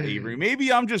lot, Avery.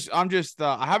 Maybe I'm just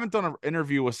I haven't done an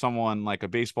interview with someone like a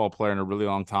baseball player in a really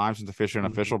long time since official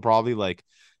and official, probably like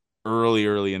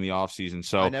early in the off season.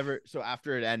 So so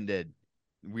after it ended,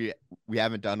 we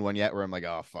haven't done one yet where I'm like,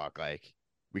 oh fuck, like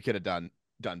we could have done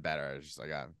better. I was just like,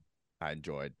 I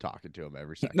enjoyed talking to him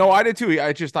every second. No, I did too.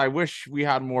 I wish we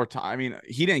had more time. I mean,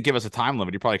 he didn't give us a time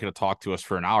limit. He probably could have talked to us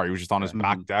for an hour. He was just on his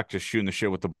back deck, just shooting the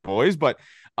shit with the boys. But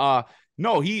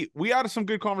no, we had some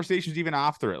good conversations even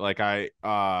after it. Like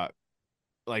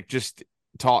just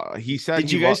talk. He said,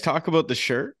 did you guys talk about the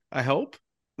shirt? I hope.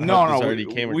 No.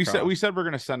 We said we're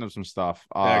gonna send him some stuff.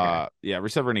 Okay. Yeah, we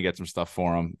said we're gonna get some stuff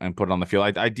for him and put it on the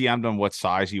field. I DM'd him what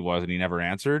size he was, and he never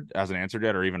hasn't answered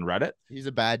yet or even read it. He's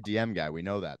a bad DM guy. We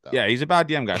know that though. Yeah, he's a bad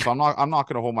DM guy. So I'm not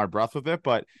gonna hold my breath with it,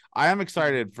 but I am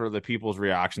excited for the people's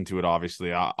reaction to it. Obviously,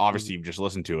 you've just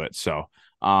listened to it. So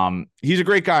he's a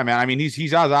great guy, man. I mean,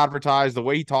 he's as advertised. The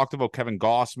way he talked about Kevin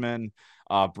Gossman,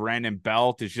 Brandon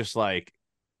Belt is just like.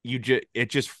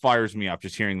 It just fires me up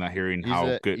just hearing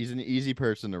how good he's an easy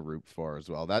person to root for as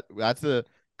well. That's a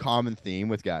common theme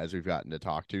with guys we've gotten to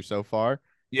talk to so far.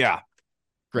 Yeah,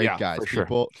 great guys,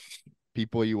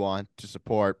 people you want to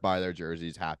support, buy their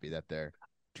jerseys, happy that they're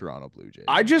Toronto Blue Jays.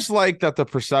 I just like that the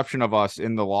perception of us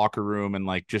in the locker room and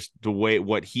like just the way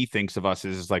what he thinks of us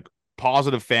is like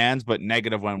positive fans, but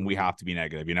negative when we have to be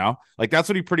negative, you know? Like that's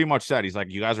what he pretty much said. He's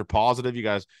like, you guys are positive. You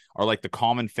guys are like the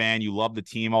common fan. You love the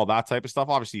team, all that type of stuff.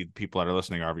 Obviously, people that are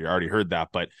listening already heard that,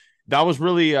 but that was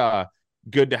really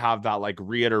good to have that like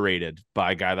reiterated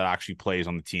by a guy that actually plays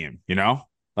on the team, you know?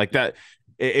 Like that.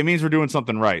 It means we're doing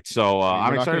something right. So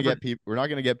I'm excited. We're not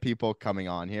going to get people coming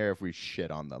on here if we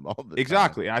shit on them all the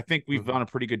Exactly. time. And I think we've done a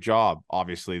pretty good job,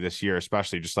 obviously, this year,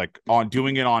 especially just like on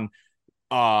doing it on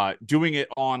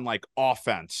like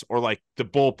offense or like the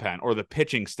bullpen or the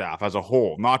pitching staff as a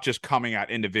whole, not just coming at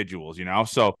individuals, you know?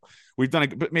 So we've done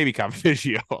it, but maybe Kevin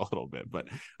Biggio a little bit, but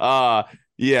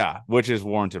yeah, which is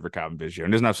warranted for Kevin Biggio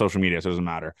and doesn't have social media, so it doesn't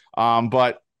matter.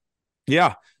 But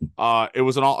yeah, it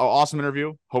was an awesome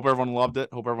interview. Hope everyone loved it.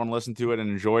 Hope everyone listened to it and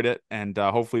enjoyed it. And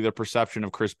hopefully their perception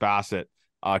of Chris Bassitt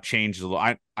changes a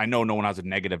little. I know no one has a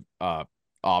negative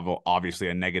obviously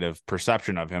a negative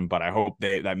perception of him, but I hope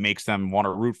that makes them want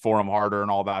to root for him harder and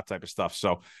all that type of stuff.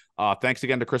 So thanks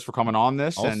again to Chris for coming on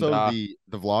this. Also, and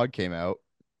the vlog came out.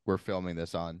 We're filming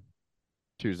this on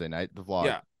Tuesday night. The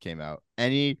vlog came out.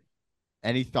 Any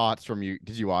thoughts from you?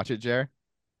 Did you watch it, Jer?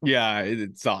 Yeah,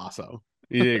 it's awesome.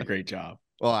 You did a great job.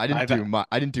 Well, I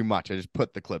didn't do much. I just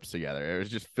put the clips together. It was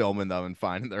just filming them and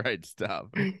finding the right stuff.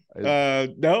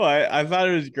 No, I thought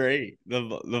it was great. The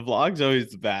vlog's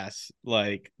always the best.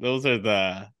 Like those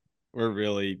are we're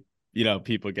really,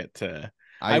 people get to.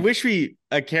 I wish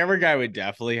a camera guy would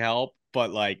definitely help,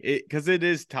 but like because it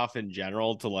is tough in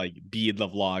general to like be in the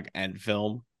vlog and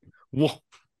film. Whoa.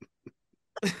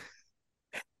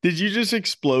 Did you just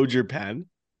explode your pen?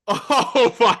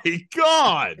 Oh my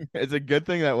God. It's a good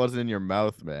thing that wasn't in your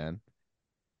mouth, man.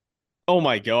 Oh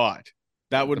my God.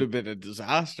 That would have been a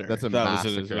disaster. That's a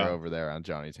massacre over there on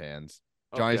Johnny's hands.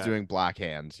 Johnny's Okay. doing black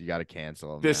hands. You got to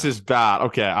cancel him. This now. is bad.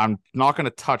 Okay, I'm not going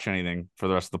to touch anything for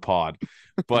the rest of the pod.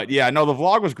 But yeah, no, the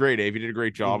vlog was great, Abe. You did a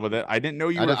great job with it. I didn't know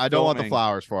you were I don't want the filming.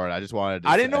 flowers for it. I just wanted to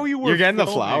I didn't say. know you were You're getting the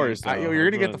filming. flowers, though. You're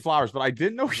going to get the flowers, but I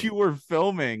didn't know you were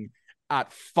filming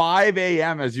at 5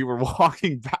 a.m. as you were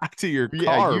walking back to your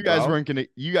car. You guys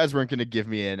weren't gonna give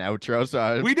me an outro,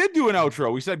 so We did do an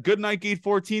outro. We said good night, Gate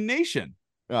 14 Nation.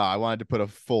 I wanted to put a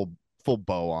full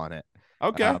bow on it.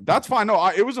 Okay, that's fine. No,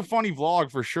 it was a funny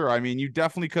vlog for sure. I mean, you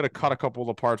definitely could have cut a couple of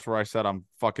the parts where I said I'm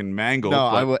fucking mangled.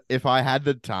 No, if I had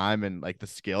the time and like the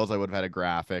skills, I would have had a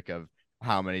graphic of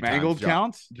how many mangled times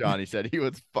counts. Johnny said he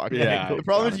was fucking. Yeah. The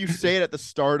problem is you say it at the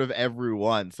start of every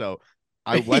one, so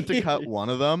I went to cut one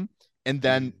of them, and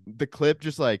then the clip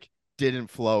just like didn't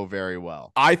flow very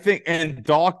well. I think, and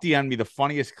Doc DM'd me the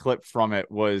funniest clip from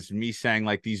it was me saying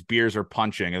like these beers are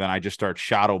punching, and then I just start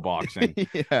shadow boxing.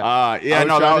 Yeah, I was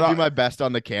no, trying to do my best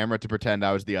on the camera to pretend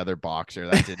I was the other boxer.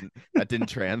 That didn't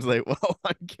translate well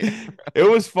on camera. It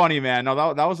was funny, man.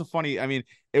 No, that was a funny. I mean,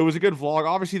 it was a good vlog.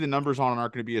 Obviously, the numbers on it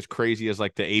aren't going to be as crazy as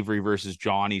like the Avery versus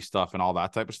Johnny stuff and all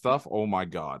that type of stuff. Oh my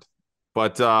god.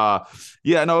 But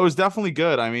yeah, no, it was definitely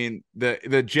good. I mean,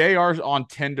 the JR's on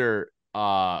Tinder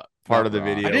part of the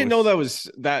video. I didn't know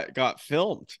that got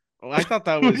filmed. Well, I thought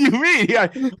that was. What do you mean? Yeah,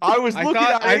 I was looking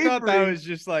at I thought that Avery. was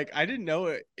just like I didn't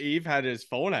know Eve had his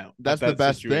phone out. That's at the that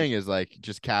best situation. thing is like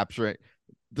just capturing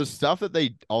the stuff that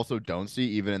they also don't see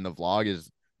even in the vlog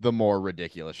is the more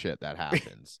ridiculous shit that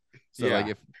happens. So Yeah. like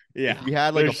if Yeah, we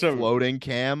had like There's a some- floating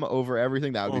cam over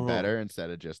everything, that would be Uh-huh. better instead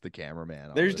of just the cameraman.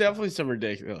 all There's the time. definitely some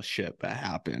ridiculous shit that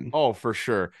happened. Oh, for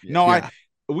sure. Yeah. No, Yeah.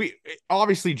 we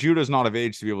obviously Judah's not of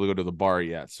age to be able to go to the bar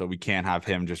yet, so we can't have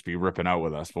him just be ripping out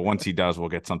with us. But once he does, we'll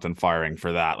get something firing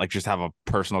for that. Like just have a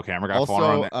personal camera guy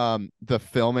following around Also, there. the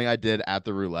filming I did at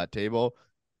the roulette table,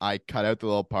 I cut out the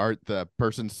little part. The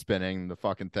person spinning the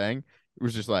fucking thing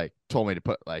was just like told me to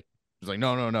put like was like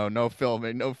no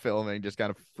filming. Just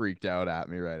kind of freaked out at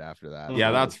me right after that.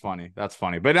 Yeah, that's funny. That's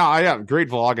funny. But no, yeah, great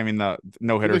vlog. I mean, the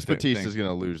no hitter. Felix Batista's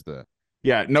gonna lose the.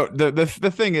 Yeah, no.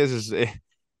 The thing is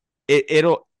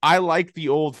it'll. I like the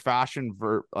old fashioned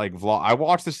like vlog. I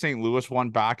watched the St. Louis one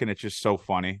back, and it's just so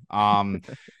funny.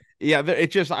 Yeah, it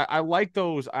just I like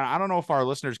those. I don't know if our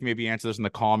listeners can maybe answer this in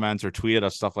the comments or tweet at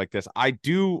us stuff like this. I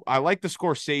like the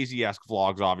Scorsese-esque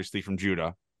vlogs, obviously from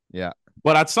Judah. Yeah.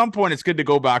 But at some point, it's good to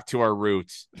go back to our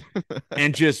roots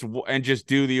and just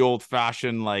do the old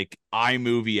fashioned like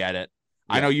iMovie edit.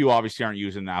 Yeah. I know you obviously aren't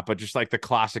using that, but just like the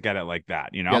classic edit like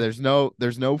that, you know? Yeah,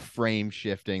 there's no frame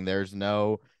shifting. There's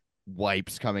no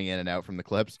wipes coming in and out from the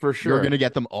clips. For sure. You're gonna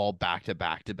get them all back to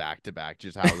back to back to back,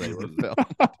 just how they were filmed.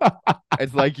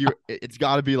 It's like it's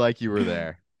gotta be like you were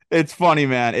there. It's funny,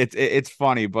 man. It's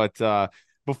funny. But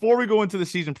before we go into the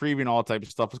season preview and all that type of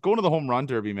stuff, let's go into the home run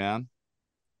derby, man.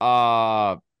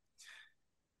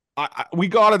 We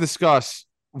gotta discuss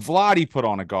Vladdy put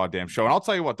on a goddamn show, and I'll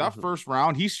tell you what, that first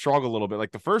round he struggled a little bit.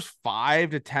 Like the first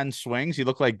 5 to 10 swings, he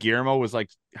looked like Guillermo was like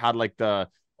had like the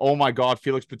oh my god,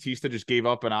 Felix Bautista just gave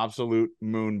up an absolute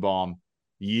moon bomb.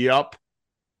 Yup.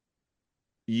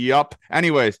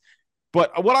 Anyways,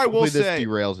 but what I will Hopefully say, this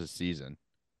derails his season.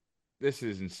 This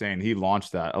is insane. He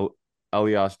launched that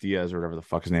Elias Diaz or whatever the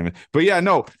fuck his name is. But yeah,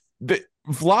 no,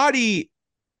 Vladdy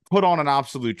put on an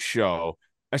absolute show,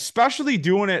 especially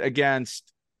doing it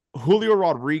against Julio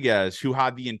Rodriguez, who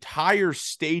had the entire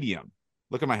stadium.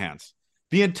 Look at my hands.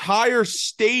 The entire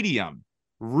stadium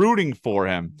rooting for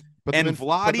him. Put and them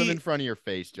Vladdy in front of your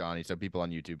face, Johnny, so people on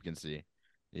YouTube can see.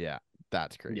 Yeah,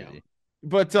 that's crazy. Yeah.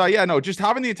 But yeah, no, just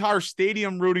having the entire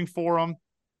stadium rooting for him.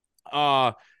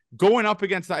 Going up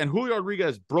against that, and Julio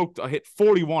Rodriguez hit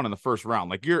 41 in the first round.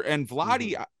 Like and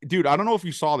Vladdy, dude, I don't know if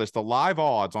you saw this. The live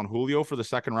odds on Julio for the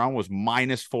second round was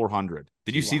minus 400.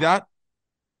 Did you see that?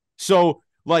 So,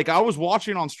 like, I was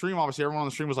watching on stream. Obviously, everyone on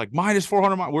the stream was like minus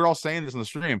 400. We're all saying this on the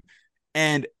stream,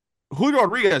 and Julio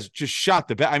Rodriguez just shot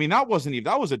the bet. I mean, that was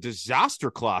a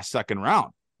disaster class second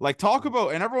round. Like, talk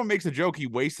about, and everyone makes a joke. He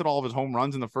wasted all of his home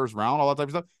runs in the first round, all that type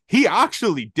of stuff. He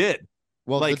actually did.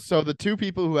 Well, like, so the two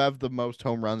people who have the most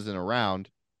home runs in a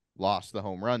round lost the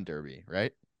home run derby,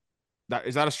 right?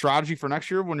 Is that a strategy for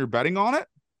next year when you're betting on it?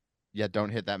 Yeah,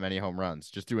 don't hit that many home runs.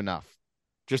 Just do enough.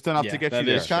 Just enough to get you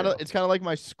there. It's kind of like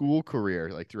my school career,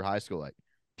 like through high school. Like,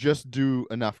 just do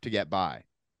enough to get by.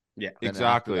 Yeah, then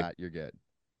exactly. After that, you're good.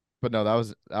 But no, that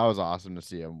was awesome to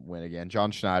see him win again. John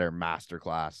Schneider,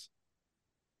 masterclass.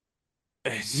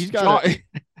 He's got.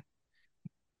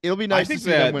 It'll be nice. I think to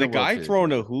see them win the a World guy Series. throwing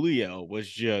to Julio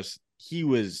he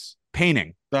was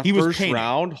painting. He was first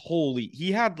round.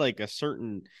 He had like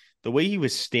the way he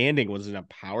was standing was in a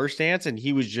power stance, and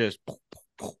he was just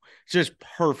just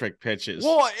perfect pitches.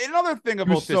 Well, another thing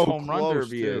about this home run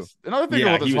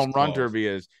derby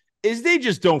is they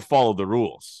just don't follow the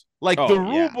rules. Like the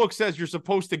rule book says you're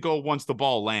supposed to go once the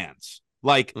ball lands.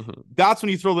 Like that's when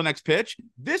you throw the next pitch.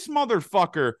 This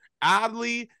motherfucker,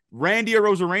 Adley, Randy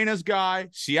Arozarena's guy,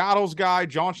 Seattle's guy,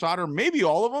 John Schneider, maybe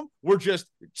all of them were just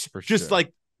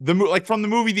like from the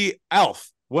movie The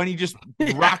Elf, when he just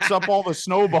racks up all the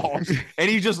snowballs and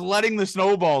he's just letting the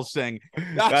snowballs sing.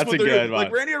 That's what a good one.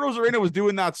 Like Randy Arozarena was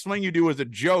doing that swing you do as a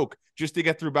joke just to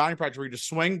get through batting practice, where you just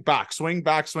swing back,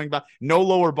 no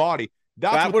lower body.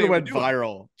 That would have went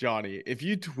viral, Johnny. If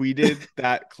you tweeted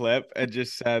that clip and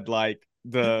just said like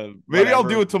maybe I'll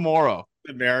do it tomorrow.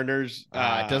 The Mariners,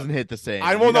 it doesn't hit the same.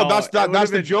 I will know that's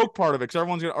the joke part of it, because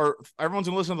everyone's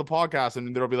gonna listen to the podcast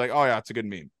and they'll be like, "Oh yeah, it's a good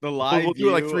meme." The live we'll do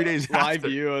it like 3 days. Live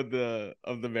view of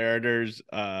the Mariners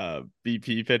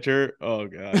BP pitcher. Oh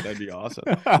god, that'd be awesome.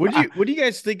 What do you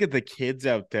guys think of the kids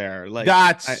out there? Like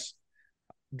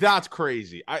that's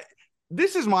crazy.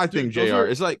 This is my thing, JR.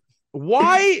 It's like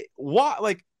why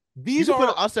like these are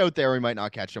put us out there. We might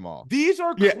not catch them all. These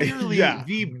are clearly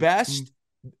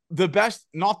the best,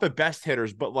 not the best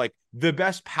hitters, but like the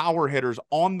best power hitters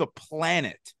on the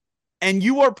planet. And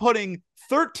you are putting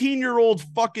 13-year-old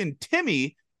fucking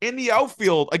Timmy in the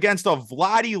outfield against a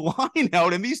Vladdy line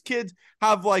out. And these kids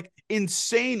have like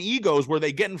insane egos where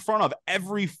they get in front of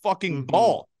every fucking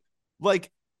ball.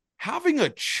 Like having a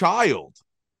child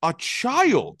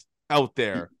out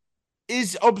there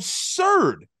is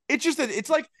absurd. It's just that it's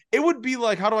like, it would be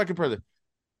like, how do I compare this?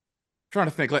 Trying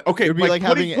to think, like, okay, it'd be like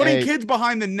putting kids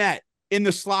behind the net in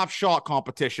the slap shot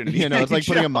competition. It's like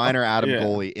putting a minor Adam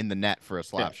goalie in the net for a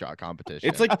slap shot competition.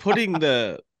 It's like putting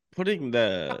the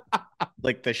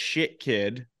like the shit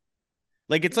kid,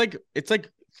 like it's like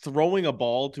throwing a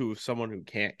ball to someone who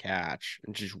can't catch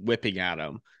and just whipping at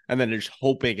him, and then just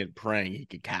hoping and praying he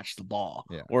can catch the ball,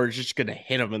 or it's just gonna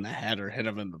hit him in the head or hit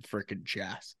him in the freaking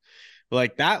chest.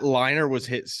 Like that liner was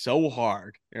hit so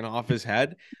hard and off his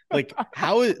head. Like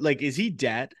is he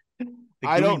dead? Like,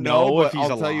 I don't know, but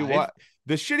I'll tell you what.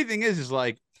 The shitty thing is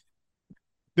like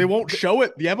they won't show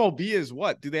it. The MLB is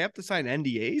what? Do they have to sign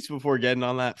NDAs before getting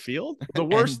on that field? The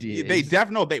worst, they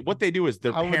definitely what they do is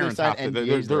their parents have to.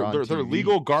 Their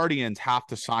legal guardians have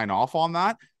to sign off on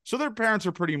that. So their parents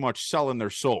are pretty much selling their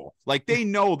soul. Like they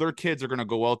know their kids are going to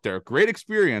go out there. Great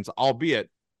experience, albeit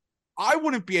I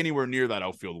wouldn't be anywhere near that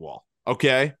outfield wall.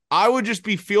 Okay, I would just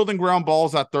be fielding ground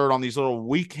balls at third on these little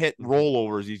weak hit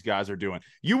rollovers these guys are doing.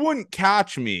 You wouldn't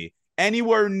catch me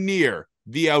anywhere near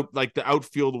the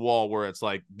outfield wall where it's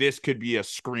like this could be a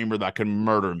screamer that could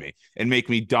murder me and make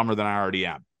me dumber than I already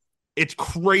am. It's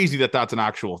crazy that that's an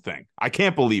actual thing. I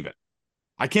can't believe it.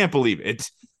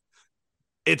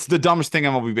 It's the dumbest thing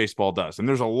MLB baseball does, and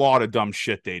there's a lot of dumb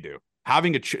shit they do.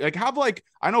 Having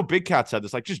I know Big Cat said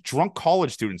this, like just drunk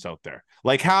college students out there,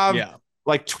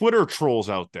 like Twitter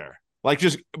trolls out there. Like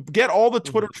just get all the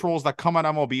Twitter trolls that come at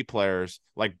MLB players,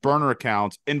 like burner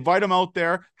accounts, invite them out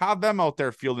there, have them out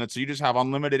there fielding it, so you just have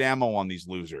unlimited ammo on these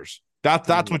losers. That's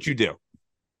what you do.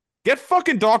 Get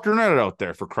fucking Dr. Ned out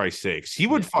there, for Christ's sakes. He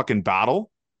would fucking battle.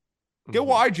 Get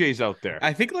YJ's out there.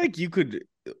 I think like you could,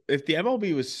 if the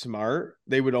MLB was smart,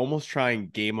 they would almost try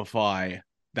and gamify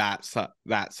that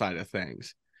side of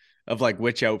things, of like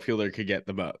which outfielder could get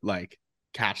the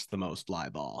catch the most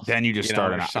live balls. Then you just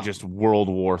start just World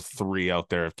War III out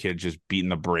there of kids just beating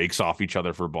the brakes off each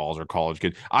other for balls, or college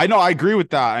kids. I know, I agree with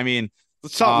that. I mean,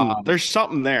 there's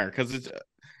something there, because it's,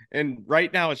 and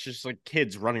right now it's just like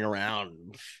kids running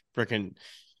around freaking.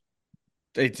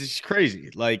 It's just crazy.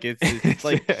 Like it's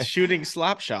like shooting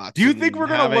slap shots. Do you think we're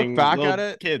gonna look back at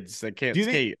it? Kids that can't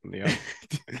skate. Do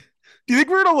you think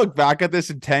we're gonna look back at this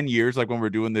in 10 years, like when we're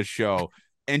doing this show,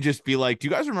 and just be like, do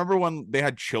you guys remember when they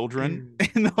had children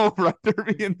in the home run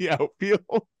derby in the outfield?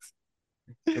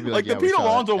 Like the Pete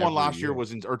Alonso one last year or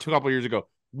a couple years ago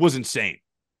was insane.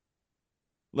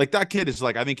 Like that kid is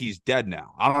like, I think he's dead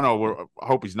now. I don't know. I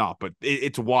hope he's not, but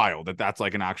it's wild that's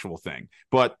like an actual thing.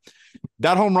 But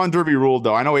that home run derby rule,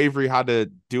 though, I know Avery had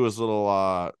to do his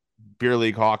little beer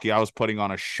league hockey. I was putting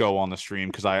on a show on the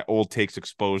stream because old takes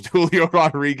exposed Julio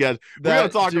Rodriguez. We gotta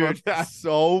talk about that.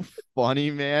 So funny,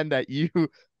 man, that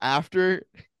after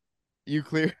you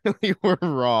clearly were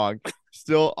wrong,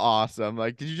 still awesome.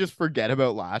 Like, did you just forget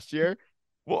about last year?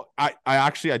 Well, I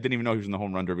actually didn't even know he was in the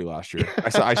home run derby last year.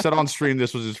 I said on stream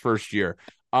this was his first year.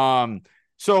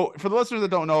 So for the listeners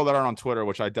that don't know, that aren't on Twitter,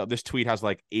 which this tweet has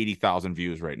like 80,000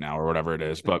 views right now or whatever it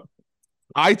is, but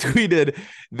I tweeted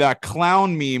that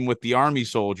clown meme with the army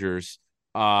soldiers,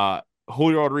 Julio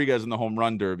Rodriguez in the home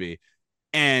run derby,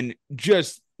 and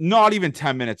just not even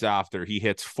 10 minutes after, he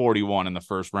hits 41 in the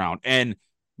first round. And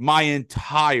my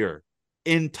entire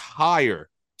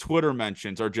Twitter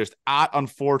mentions are just at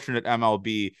unfortunate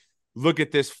MLB. Look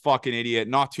at this fucking idiot.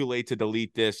 Not too late to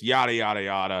delete this. Yada, yada,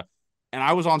 yada. And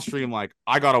I was on stream like,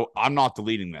 I'm not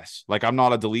deleting this. Like, I'm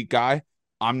not a delete guy.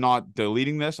 I'm not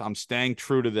deleting this. I'm staying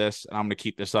true to this, and I'm going to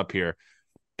keep this up here.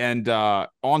 And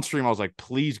on stream, I was like,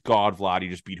 please, God, Vladdy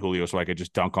just beat Julio so I could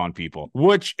just dunk on people.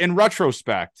 Which, in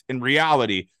retrospect, in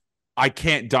reality, I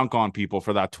can't dunk on people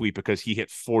for that tweet because he hit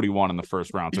 41 in the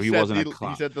first round. So he wasn't a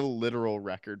clown. He set the literal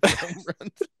record for home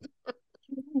runs.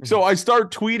 So I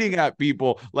start tweeting at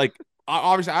people. Like,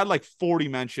 obviously, I had like 40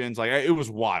 mentions. Like, it was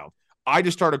wild. I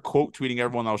just started quote tweeting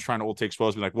everyone that was trying to ulti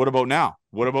expose me. Like, what about now?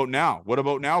 What about now? What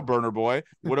about now, Burner Boy?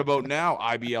 What about now,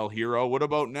 IBL Hero? What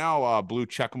about now, Blue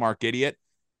Checkmark Idiot?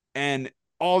 And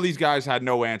all these guys had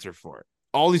no answer for it.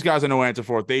 All these guys had no answer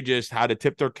for it. They just had to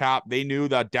tip their cap. They knew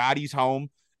that Daddy's home,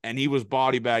 and he was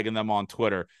body bagging them on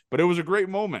Twitter. But it was a great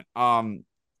moment. Vladdy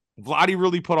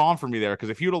really put on for me there, because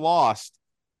if you'd have lost,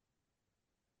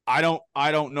 I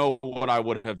don't know what I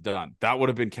would have done. That would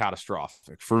have been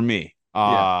catastrophic for me.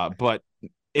 But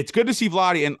it's good to see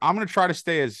Vladdy, and I'm going to try to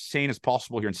stay as sane as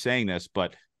possible here in saying this,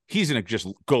 but he's going to just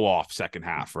go off second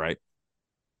half, right?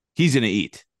 He's going to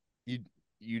eat.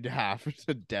 You'd have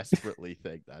to desperately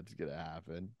think that's going to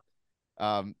happen.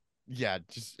 Yeah,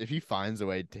 just if he finds a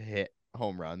way to hit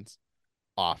home runs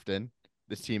often,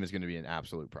 this team is going to be an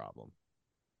absolute problem.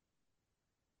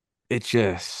 It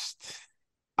just,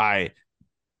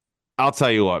 I'll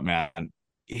tell you what, man.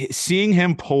 Seeing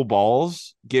him pull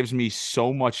balls gives me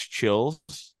so much chills.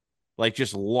 Like,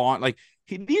 just long, like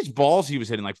these balls he was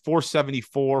hitting, like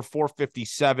 474,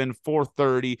 457,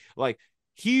 430. Like,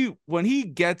 when he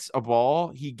gets a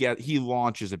ball, he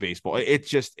launches a baseball.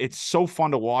 It's so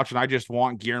fun to watch, and I just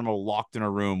want Guillermo locked in a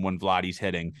room when Vladdy's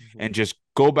hitting, and just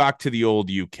go back to the old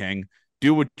you, King.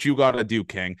 Do what you gotta do,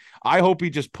 King. I hope he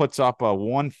just puts up a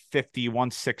 150,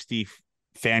 160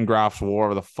 Fangraphs WAR,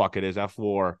 whatever the fuck it is, F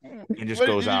WAR, and just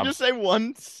goes out. Did you just say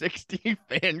 160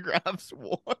 Fangraphs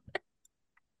WAR?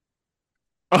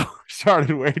 Oh,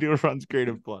 started way to runs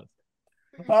creative plus.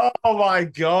 Oh my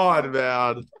god,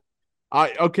 man.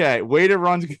 Okay, way to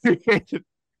runs creative.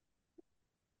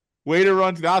 Way to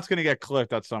run. That's gonna get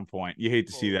clipped at some point. You hate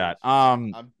to see that.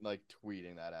 I'm like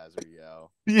tweeting that as we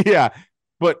go. Yeah,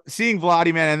 but seeing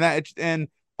Vladdy, man, and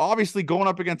obviously going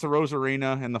up against the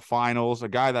Rosarina in the finals, a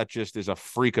guy that just is a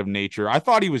freak of nature. I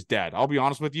thought he was dead. I'll be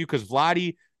honest with you, because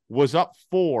Vladdy was up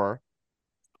 4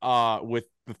 with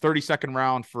the 32nd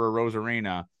round for a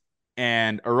Rosarina,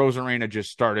 and a Rosarina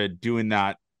just started doing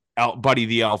that Buddy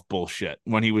the Elf bullshit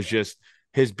when he was just,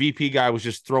 his BP guy was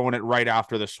just throwing it right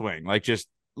after the swing, like just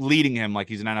leading him like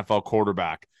he's an NFL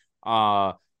quarterback.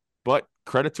 But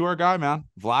credit to our guy, man.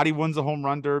 Vladdy wins the home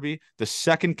run derby, the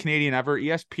second Canadian ever.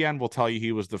 ESPN will tell you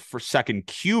he was the second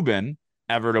Cuban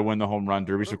ever to win the home run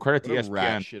derby. So credit to ESPN.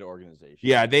 Rat shit organization.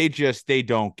 Yeah, they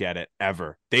don't get it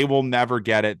ever. They will never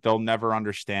get it. They'll never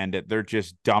understand it. They're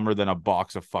just dumber than a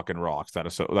box of fucking rocks. That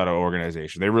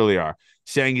organization. They really are.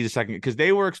 Saying he's a second, because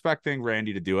they were expecting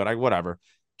Randy to do it. Whatever.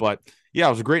 But yeah,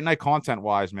 it was a great night content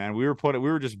wise, man. We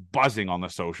were just buzzing on the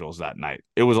socials that night.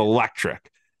 It was electric.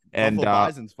 And Buffalo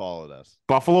Bisons followed us.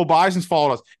 Buffalo Bisons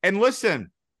followed us. And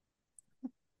listen,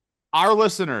 our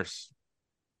listeners,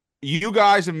 you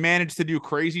guys have managed to do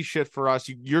crazy shit for us.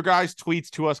 Your guys' tweets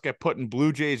to us get put in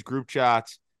Blue Jays group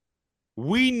chats.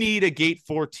 We need a gate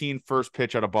 14 first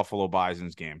pitch at a Buffalo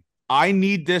Bisons game. I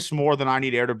need this more than I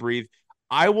need air to breathe.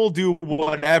 I will do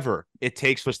whatever it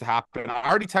takes for this to happen. I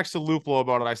already texted Luplo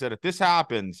about it. I said, if this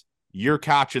happens, you're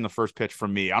catching the first pitch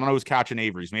from me. I don't know who's catching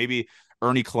Avery's. Maybe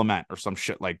Ernie Clement or some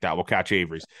shit like that will catch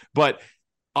Avery's. But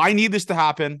I need this to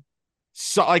happen.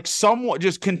 So, like, someone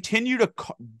just continue to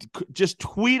just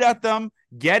tweet at them,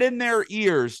 get in their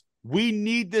ears. We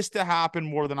need this to happen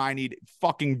more than I need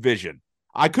fucking vision.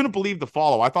 I couldn't believe the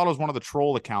follow. I thought it was one of the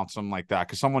troll accounts, something like that,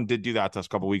 because someone did do that to us a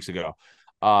couple weeks ago.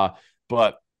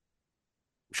 But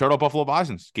shout out Buffalo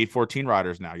Bisons, gate 14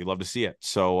 riders now. You love to see it.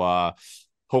 So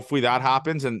hopefully that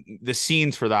happens. And the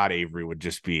scenes for that, Avery, would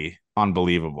just be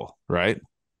unbelievable, right?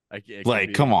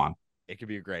 Come on. It could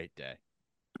be a great day.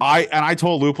 I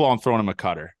told Luplo I'm throwing him a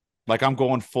cutter. Like, I'm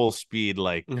going full speed,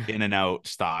 like in and out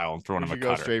style, and throwing him a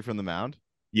cutter. Go straight from the mound?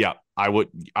 Yeah, I would.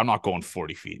 I'm not going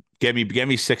 40 feet. Get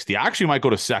me 60. I actually might go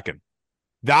to second.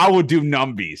 That would do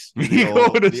numbies.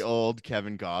 The old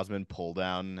Kevin Gosman pull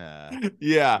down.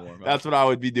 Yeah, that's what I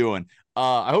would be doing.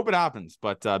 I hope it happens,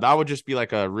 but that would just be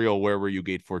like a real "Where were you,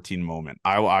 Gate 14" moment.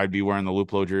 I'd be wearing the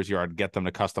Luplo jersey, or I'd get them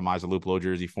to customize a Luplo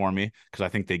jersey for me, because I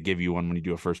think they give you one when you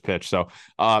do a first pitch. So,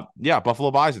 yeah,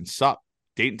 Buffalo Bison, sup.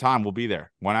 Date and time, we'll be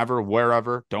there whenever,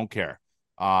 wherever, don't care.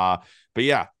 But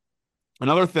yeah,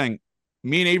 Another thing,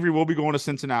 me and Avery will be going to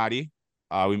Cincinnati.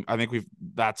 I think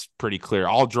that's pretty clear.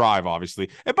 I'll drive, obviously.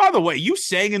 And by the way, you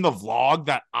saying in the vlog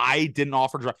that I didn't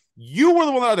offer to drive. You were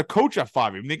the one that had to coach at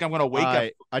 5. You think I'm going to wake up?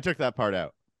 I took that part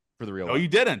out for the real No, one. you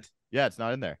didn't. Yeah, it's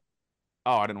not in there.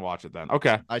 Oh, I didn't watch it then.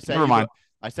 Okay, never mind.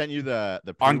 I sent you the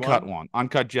uncut one,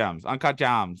 uncut gems.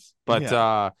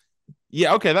 But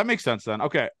yeah, okay, that makes sense then.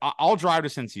 Okay, I'll drive to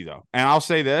Cincy though, and I'll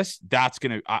say this: that's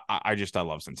gonna. I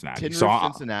love Cincinnati. Tin Roof,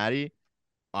 Cincinnati.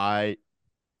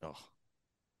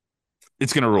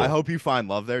 It's gonna rule. I hope you find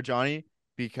love there, Johnny,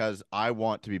 because I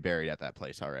want to be buried at that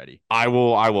place already. I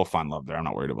will find love there. I'm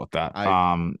not worried about that.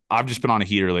 I've just been on a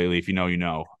heater lately. If you know, you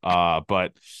know.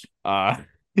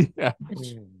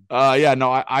 Yeah.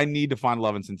 No, I need to find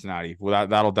love in Cincinnati. Well,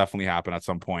 that'll definitely happen at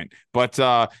some point. But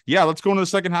yeah, let's go into the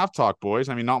second half talk, boys.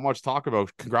 I mean, not much talk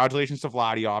about. Congratulations to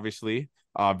Vladdy, obviously.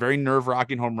 Very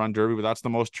nerve-wracking home run derby, but that's the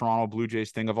most Toronto Blue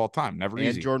Jays thing of all time. Never easy.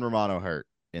 And Jordan Romano hurt.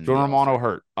 Jordan Romano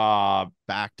hurt.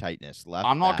 Back tightness.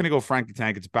 I'm not going to go Frank the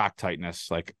Tank. It's back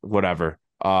tightness. Like, whatever.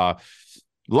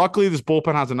 Luckily, this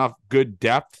bullpen has enough good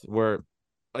depth where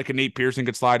like a Nate Pearson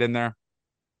could slide in there,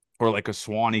 or like a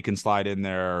Swanee can slide in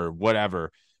there, or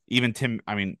whatever. Even Tim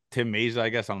Meza, I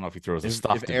guess. I don't know if he throws the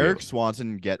stuff. If if Nate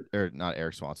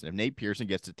Pearson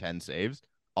gets to 10 saves,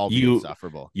 I'll be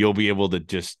insufferable. You'll be able to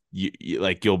just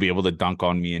you'll be able to dunk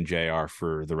on me and JR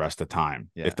for the rest of the time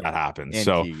if that happens.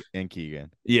 And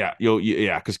Keegan. Yeah,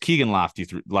 because Keegan laughed you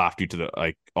to the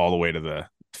like all the way to the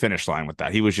finish line with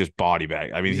that. He was just body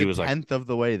bag. I mean, he was like 10th of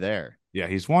the way there. Yeah,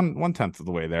 he's 1/10 of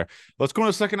the way there. Let's go to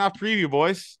the second half preview,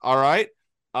 boys. All right.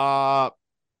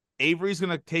 Avery's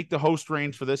gonna take the host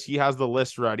reins for this. He has the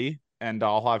list ready, and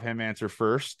I'll have him answer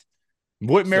first.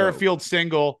 Whit Merrifield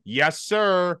single, yes,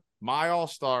 sir. My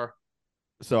all-star.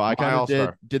 So I kind of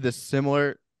did this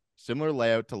similar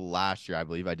layout to last year, I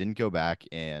believe. I didn't go back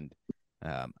and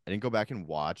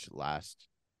watch last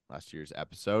year's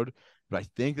episode, but I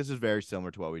think this is very similar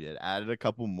to what we did. Added a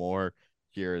couple more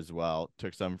here as well.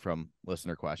 Took some from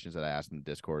listener questions that I asked in the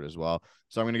Discord as well.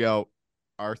 So I'm gonna go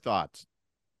our thoughts.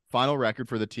 Final record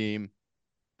for the team,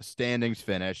 standings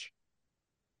finish,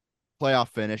 playoff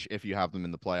finish if you have them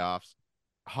in the playoffs,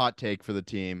 hot take for the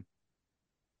team,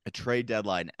 a trade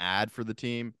deadline ad for the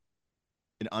team,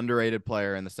 an underrated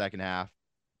player in the second half,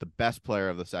 the best player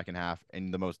of the second half,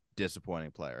 and the most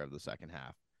disappointing player of the second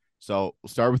half. So we'll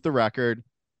start with the record.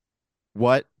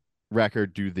 What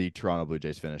record do the Toronto Blue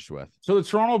Jays finish with? So the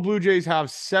Toronto Blue Jays have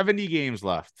 70 games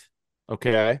left.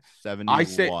 Okay.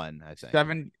 71, I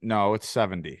think. No, it's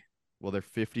 70. Well, they're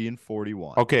 50 and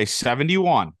 41. Okay,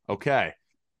 71. Okay.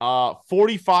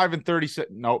 45 and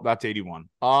 36. Nope, that's 81.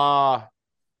 Go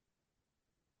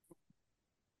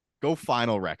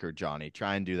final record, Johnny.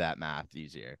 Try and do that math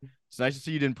easier. It's nice to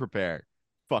see you didn't prepare.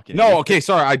 Fucking no, okay,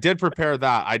 sorry. I did prepare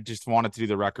that. I just wanted to do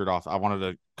the record off. I wanted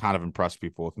to kind of impress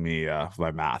people with me with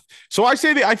my math. So I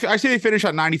say they finish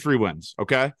at 93 wins,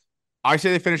 okay? I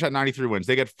say they finish at 93 wins.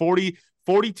 They get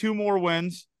 42 more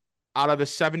wins out of the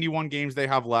 71 games they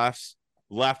have left.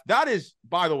 That is,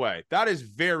 by the way, that is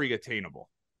very attainable.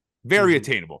 Very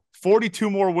attainable. 42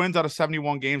 more wins out of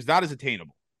 71 games. That is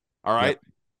attainable. All right.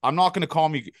 Yep. I'm not going to call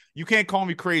me. You can't call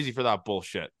me crazy for that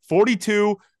bullshit.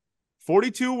 42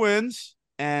 wins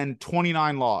and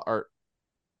 29 or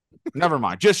never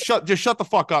mind. Just shut the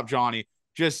fuck up, Johnny.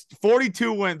 Just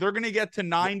 42 wins. They're going to get to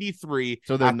 93.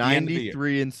 So they're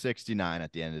 93 and 69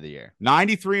 at the end of the year.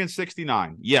 93 and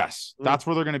 69. Yes, that's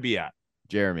where they're going to be at.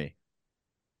 Jeremy.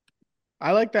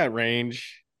 I like that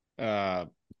range. I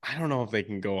don't know if they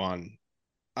can go on.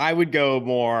 I would go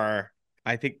more.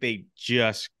 I think they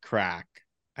just crack.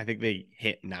 I think they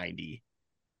hit 90.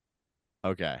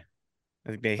 Okay. I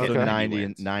think they hit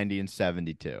 90 and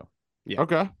 72. Yeah.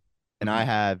 Okay. And I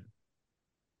have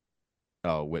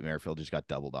Whit Merrifield just got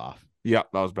doubled off. Yeah,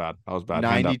 that was bad.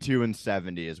 92 and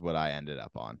 70 is what I ended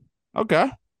up on. Okay.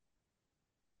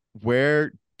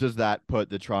 Where does that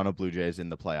put the Toronto Blue Jays in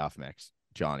the playoff mix,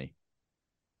 Johnny?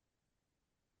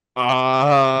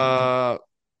 I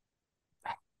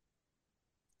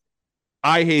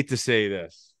hate to say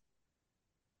this.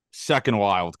 Second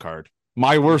wild card.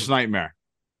 My worst nightmare.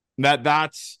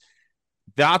 That's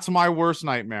my worst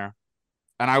nightmare.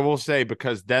 And I will say,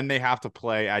 because then they have to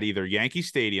play at either Yankee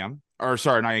Stadium, or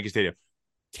sorry, not Yankee Stadium,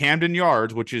 Camden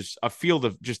Yards, which is a field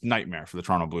of just nightmare for the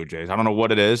Toronto Blue Jays. I don't know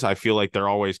what it is. I feel like they're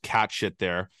always cat shit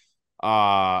there.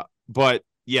 But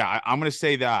yeah, I'm going to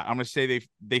say that. I'm going to say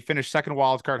they finish second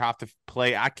wild card, have to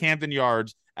play at Camden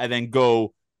Yards, and then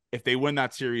go, if they win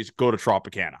that series, go to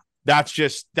Tropicana.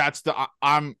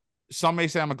 Some may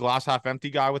say I'm a glass half empty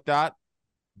guy with that.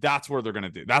 That's what they're going to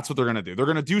do. That's what they're going to do. They're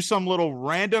going to do some little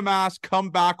random ass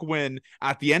comeback win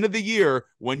at the end of the year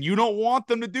when you don't want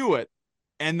them to do it.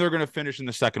 And they're going to finish in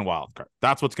the second wild card.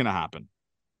 That's what's going to happen.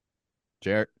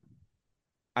 Jarrett?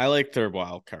 I like third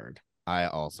wild card. I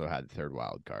also had third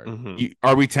wild card.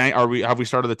 Mm-hmm. Have we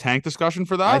started the tank discussion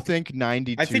for that? I think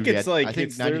 92. I think it's like I think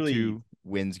it's 92 literally...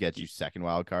 wins gets you second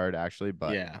wild card actually,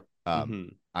 but yeah.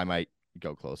 I might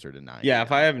go closer to 90. Yeah,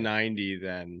 if I have 90,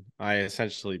 then I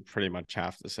essentially pretty much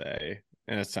have to say,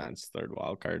 in a sense, third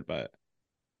wild card. But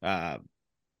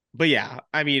yeah,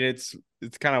 I mean, it's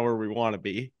kind of where we want to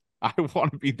be. I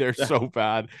want to be there so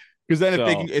bad. Because then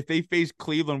if they face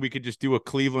Cleveland, we could just do a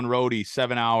Cleveland roadie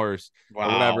 7 hours or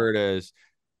whatever it is.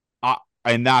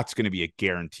 And that's going to be a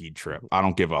guaranteed trip. I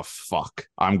don't give a fuck.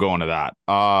 I'm going to that.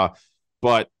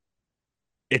 But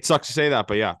it sucks to say that.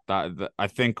 But yeah, I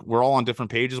think we're all on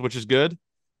different pages, which is good.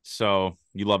 So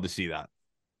you love to see that.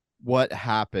 What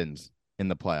happens in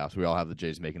the playoffs? We all have the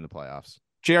Jays making the playoffs.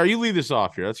 JR, you lead this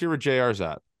off here. Let's hear where JR's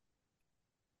at.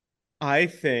 I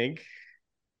think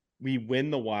we win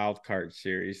the wild card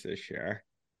series this year.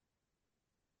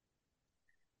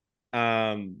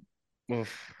 I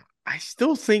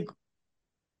still think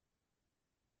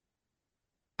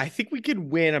we could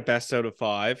win a best out of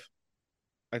 5.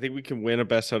 I think we can win a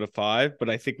best out of 5,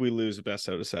 but I think we lose a best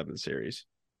out of 7 series.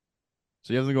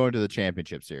 So you have them going to the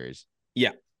championship series.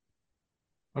 Yeah.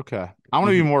 Okay. I want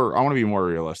to be more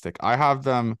realistic. I have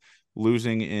them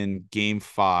losing in game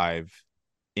 5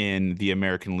 in the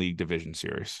American League Division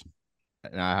Series.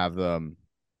 And I have them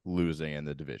losing in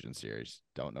the division series.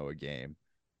 Don't know a game.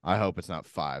 I hope it's not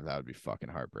 5. That would be fucking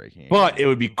heartbreaking. But it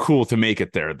would be cool to make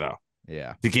it there, though.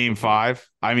 Yeah. The game 5.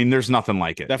 I mean, there's nothing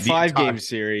like it. The 5-game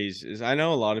series is, I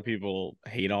know a lot of people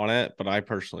hate on it, but I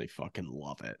personally fucking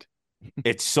love it.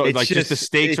 It's so it's like just the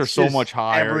stakes are so much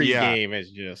higher. Every game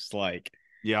is just like,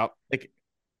 yep. Like,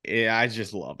 yeah, I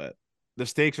just love it. The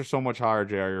stakes are so much higher,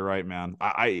 JR. You're right, man.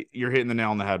 You're hitting the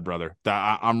nail on the head, brother.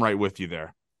 I'm right with you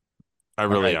there. I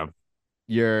really am.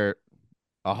 You're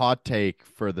a hot take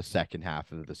for the second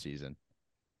half of the season.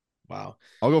 Wow.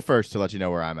 I'll go first to let you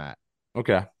know where I'm at.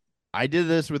 Okay. I did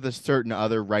this with a certain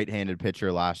other right-handed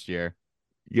pitcher last year.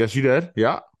 Yes, you did.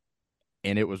 Yeah.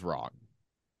 And it was wrong.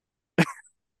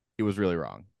 It was really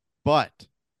wrong. But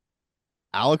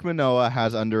Alek Manoah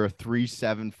has under a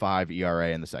 3.75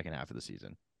 ERA in the second half of the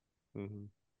season. Mm-hmm.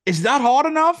 Is that hot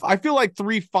enough? I feel like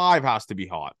 3.5 has to be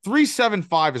hot.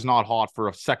 3.75 is not hot for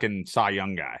a second Cy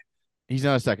Young guy. He's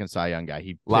not a second Cy Young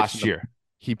guy. Last year.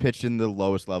 He pitched in the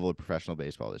lowest level of professional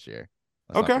baseball this year.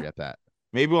 Let's not forget that.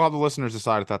 Maybe we'll have the listeners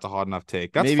decide if that's a hot enough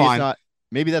take. That's maybe fine.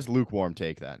 Maybe that's lukewarm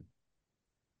take then.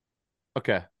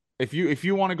 Okay. If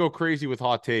you want to go crazy with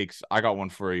hot takes, I got one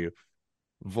for you.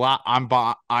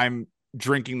 I'm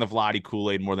drinking the Vladdy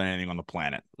Kool-Aid more than anything on the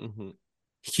planet. Mm-hmm.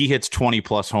 He hits 20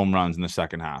 plus home runs in the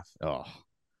second half. Oh,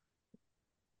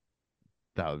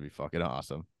 that would be fucking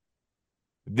awesome.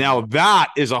 Now that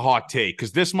is a hot take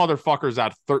because this motherfucker's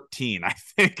at 13, I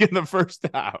think, in the first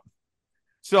half.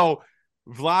 So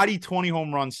Vladdy 20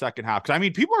 home runs second half. Because I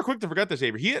mean, people are quick to forget this,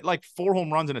 Avery. He hit like 4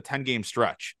 home runs in a 10-game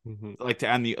stretch, like to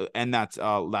end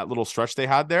that little stretch they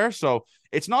had there. So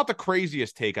it's not the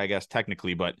craziest take, I guess,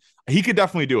 technically, but he could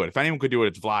definitely do it. If anyone could do it,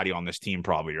 it's Vladdy on this team,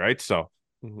 probably, right? So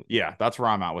yeah, that's where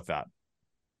I'm at with that.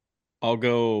 I'll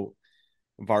go.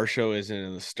 Varsho isn't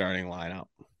in the starting lineup.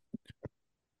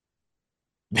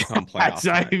 That's,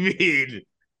 I mean,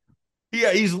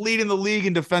 yeah, he's leading the league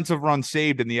in defensive runs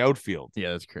saved in the outfield.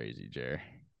 Yeah, that's crazy, Jerry.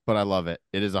 But I love it.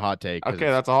 It is a hot take. Okay,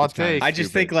 that's a hot take. I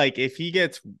just think like if he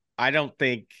gets, I don't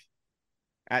think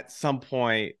at some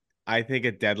point, I think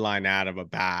a deadline out of a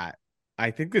bat.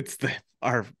 I think it's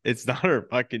not our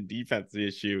fucking defense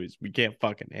issue is we can't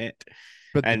fucking hit.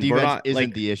 But the defense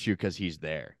isn't the issue because he's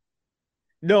there.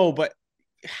 No, but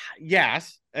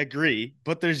yes, agree.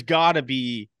 But there's got to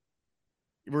be.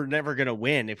 We're never gonna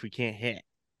win if we can't hit.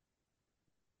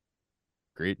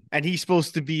 Agreed. And he's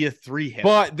supposed to be a 3-hit.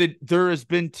 But there has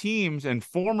been teams and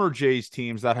former Jays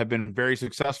teams that have been very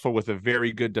successful with a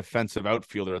very good defensive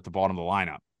outfielder at the bottom of the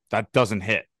lineup that doesn't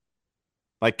hit.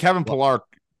 Like Kevin Pillar.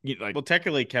 Well,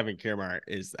 technically Kevin Kiermaier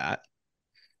is that.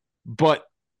 But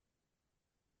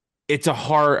it's a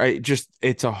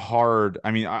hard.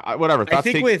 I mean, whatever. I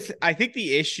think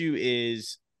the issue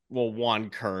is, well,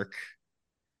 one, Kirk.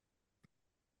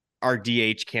 Our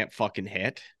DH can't fucking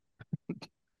hit,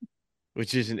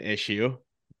 which is an issue.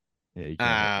 Yeah, you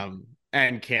can't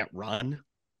and can't run.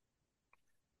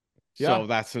 Yeah. So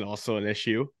that's also an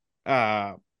issue.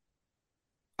 I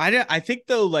think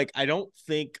though, like I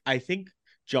think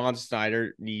John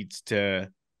Snyder needs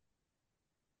to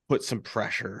put some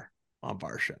pressure on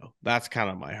Varsho. That's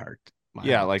kind of my heart. my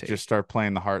hot take. just start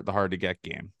playing the hard to get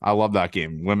game. I love that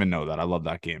game. Women know that. I love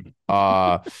that game.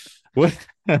 What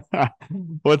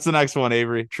what's the next one,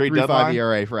 Avery? Trade 3.5 deadline?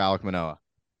 ERA for Alek Manoah.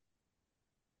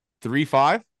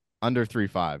 3.5? Under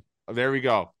 3.5. There we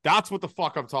go. That's what the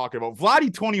fuck I'm talking about.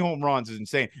 Vladdy 20 home runs is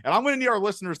insane. And I'm going to need our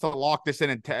listeners to lock this in.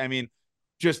 And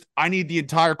I need the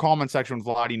entire comment section with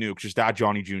Vladdy Nuke, just at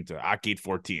Johnny Junta, at Gate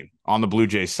 14 on the Blue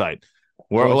Jays site.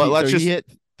 He hit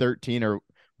 13 or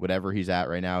whatever he's at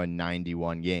right now in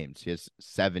 91 games. He has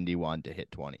 71 to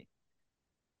hit 20.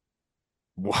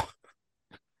 What?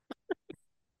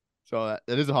 So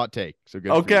that is a hot take. So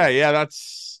good. Okay, yeah,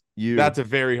 that's a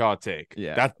very hot take.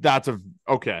 Yeah,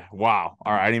 okay. Wow.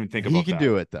 All right, I didn't even think about that. He can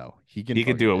do it though. He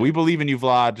can do it. We believe in you,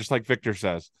 Vlad, just like Victor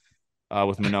says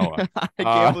with Manoah. I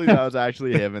can't believe that was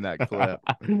actually him in that clip.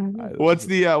 What's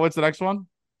the next one?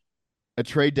 A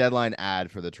trade deadline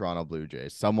ad for the Toronto Blue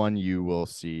Jays. Someone you will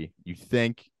see, you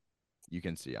think you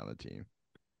can see on the team.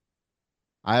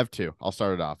 I have two. I'll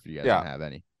start it off if you guys don't have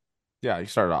any. Yeah, you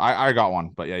started off. I got one,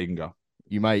 but yeah, you can go.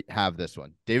 You might have this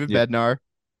one. David Bednar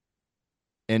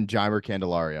and Jeimer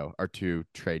Candelario are two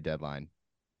trade deadline.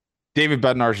 David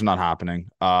Bednar's not happening.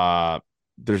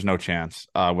 There's no chance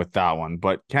with that one.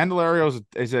 But Candelario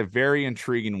is a very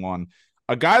intriguing one.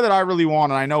 A guy that I really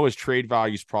want, and I know his trade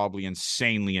value is probably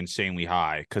insanely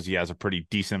high because he has a pretty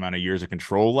decent amount of years of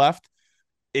control left,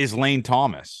 is Lane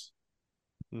Thomas.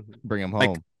 Bring him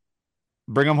home.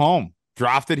 Bring him home.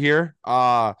 Drafted here.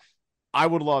 I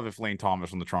would love if Lane Thomas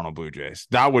from the Toronto Blue Jays.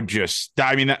 That would just,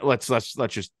 let's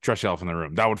just trust yourself in the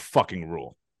room. That would fucking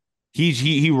rule.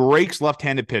 He rakes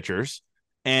left-handed pitchers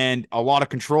and a lot of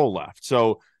control left.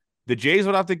 So the Jays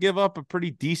would have to give up a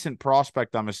pretty decent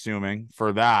prospect, I'm assuming,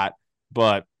 for that.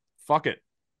 But fuck it.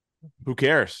 Who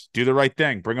cares? Do the right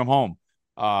thing. Bring him home.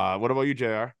 What about you,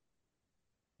 JR?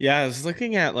 Yeah, I was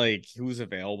looking at who's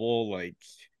available.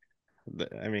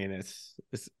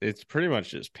 It's pretty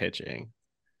much just pitching.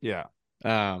 Yeah.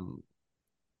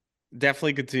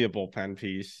 Definitely could see a bullpen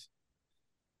piece.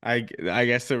 I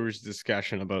guess there was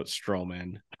discussion about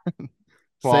Stroman.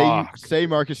 Say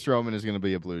Marcus Stroman is going to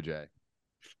be a Blue Jay.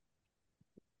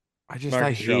 I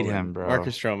hate him, bro.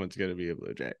 Marcus Stroman's going to be a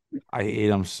Blue Jay. I hate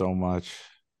him so much.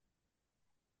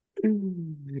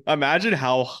 Imagine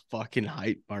how fucking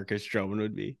hype Marcus Stroman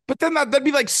would be. But then that'd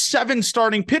be like 7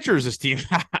 starting pitchers this team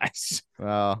has.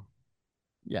 Well,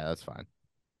 yeah, that's fine.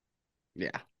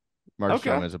 Yeah. Marcus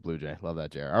Stroman is a Blue Jay. Love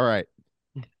that, JR. All right.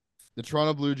 The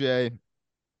Toronto Blue Jay,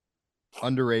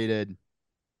 underrated,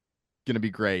 going to be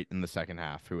great in the second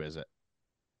half. Who is it?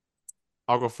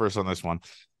 I'll go first on this one.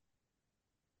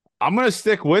 I'm going to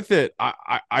stick with it.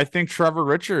 I think Trevor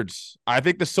Richards. I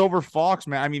think the Silver Fox,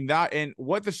 man. I mean, that and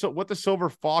what the Silver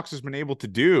Fox has been able to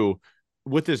do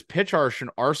with his pitch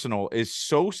arsenal is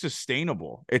so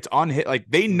sustainable. It's unhit. Like,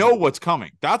 they know what's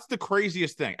coming. That's the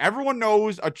craziest thing. Everyone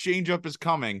knows a changeup is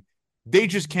coming. They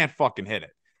just can't fucking hit it.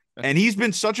 And he's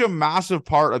been such a massive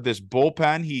part of this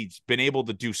bullpen. He's been able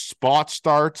to do spot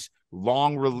starts,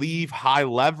 long relief, high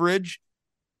leverage.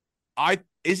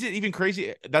 Is it even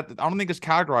crazy that I don't think it's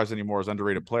categorized anymore as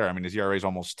underrated player? I mean, his ERA is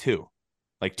almost 2,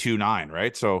 like 2.9,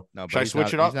 right? So should I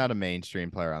switch it up? He's not a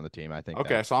mainstream player on the team, I think.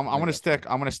 Okay, so I'm gonna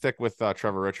stick with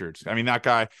Trevor Richards. I mean, that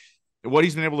guy, what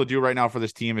he's been able to do right now for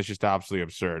this team is just absolutely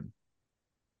absurd.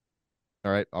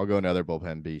 All right, I'll go another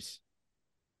bullpen beast.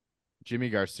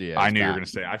 Jimmy Garcia. I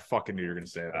fucking knew you were gonna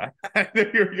say that. I knew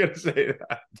you were gonna say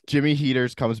that. Jimmy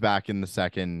Heaters comes back in the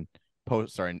second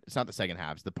post. Sorry, it's not the second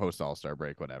half. It's the post All-Star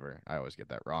break. Whatever. I always get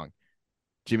that wrong.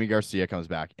 Jimmy Garcia comes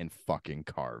back and fucking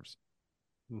carves.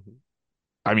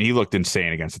 I mean, he looked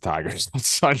insane against the Tigers on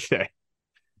Sunday.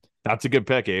 That's a good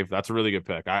pick, Abe. That's a really good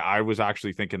pick. I was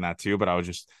actually thinking that too, but I was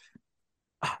just,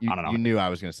 I don't know. You knew I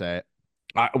was gonna say it.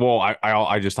 I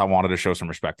wanted to show some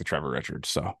respect to Trevor Richards.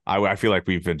 So I feel like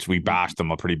we bashed him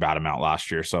a pretty bad amount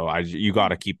last year. So you got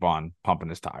to keep on pumping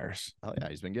his tires. Oh yeah,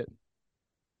 he's been good.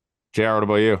 JR, what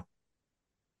about you?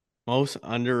 Most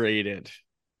underrated.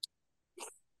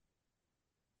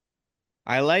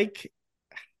 I like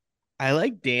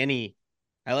Danny.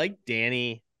 I like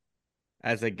Danny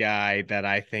as a guy that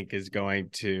I think is going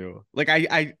to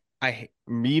I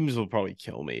memes will probably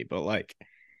kill me, but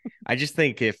I just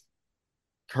think if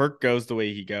Kirk goes the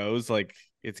way he goes,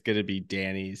 it's gonna be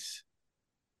Danny's.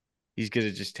 He's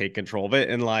gonna just take control of it.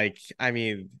 And I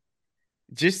mean,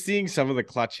 just seeing some of the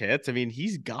clutch hits, I mean,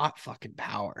 he's got fucking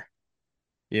power.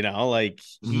 You know, I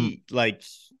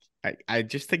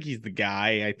just think he's the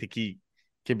guy. I think he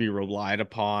can be relied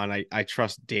upon. I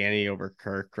trust Danny over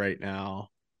Kirk right now.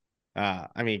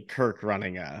 I mean, Kirk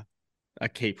running a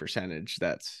K percentage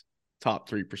that's top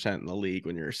 3% in the league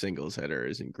when you're a singles hitter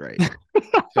isn't great.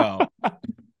 So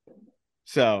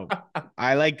So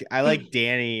I like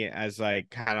Danny as like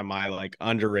kind of my like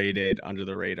underrated, under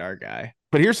the radar guy.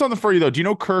 But here's something for you though. Do you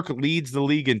know Kirk leads the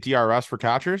league in DRS for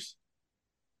catchers?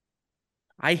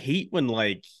 I hate when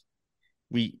like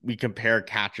we compare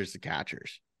catchers to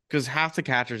catchers because half the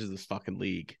catchers in this fucking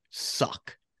league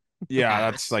suck. Yeah,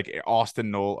 that's like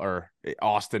Austin Nola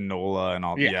and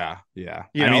all. Yeah. Yeah.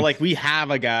 You know, like we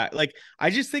have a guy. Like I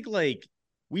just think like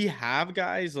we have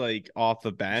guys like off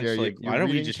the bench. Jared, like you're why don't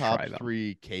we reading just top try them?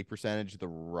 3 K percentage the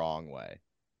wrong way.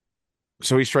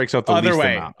 So he strikes out the Other least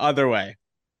way. amount. Other way.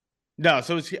 No,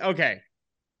 so it's okay.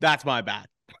 That's my bad.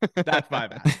 That's my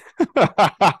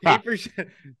bad.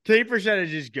 K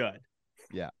percentage is good.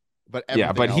 Yeah. But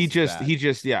yeah, but he just But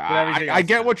I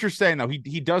get what you're saying though.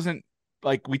 He doesn't,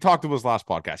 like we talked about his last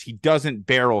podcast. He doesn't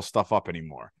barrel stuff up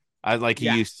anymore. Like he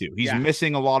used to. He's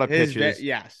missing a lot of pitches.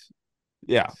 Yes.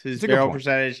 Yeah. His barrel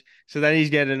percentage. So then he's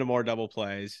getting into more double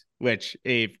plays, which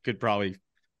Abe could probably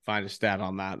find a stat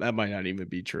on that. That might not even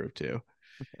be true too.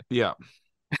 Yeah.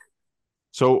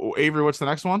 So Avery, what's the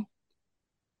next one?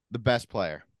 The best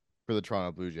player for the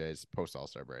Toronto Blue Jays post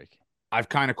All-Star break. I've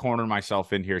kind of cornered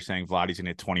myself in here saying Vladdy's gonna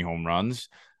hit 20 home runs.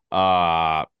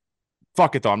 Fuck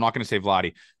it though. I'm not gonna say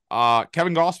Vladdy.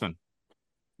 Kevin Gossman.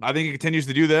 I think he continues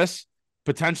to do this.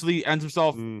 Potentially ends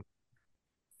himself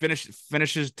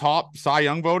finishes top Cy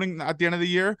Young voting at the end of the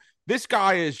year. This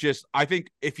guy is just, I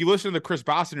think if you listen to the Chris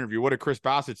Bassitt interview, what did Chris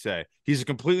Bassitt say? He's a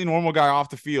completely normal guy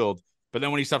off the field, but then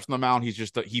when he steps on the mound, he's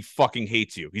just he fucking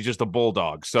hates you. He's just a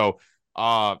bulldog. So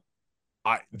that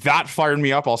fired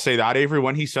me up. I'll say that, Avery.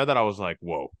 When he said that, I was like,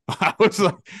 whoa. I was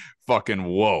like, fucking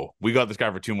whoa. We got this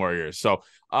guy for 2 more years. So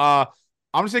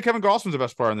I'm gonna say Kevin Gossman's the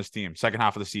best player on this team, second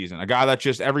half of the season. A guy that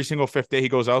just every single 5th day he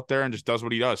goes out there and just does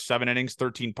what he does. 7 innings,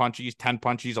 13 punchies, 10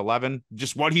 punchies, 11.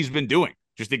 Just what he's been doing.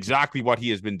 Just exactly what he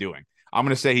has been doing. I'm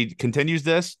gonna say he continues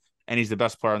this, and he's the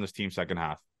best player on this team second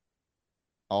half.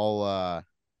 I'm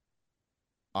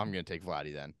gonna take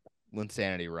Vladdy then.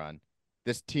 Linsanity run.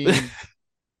 This team,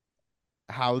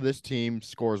 how this team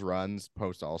scores runs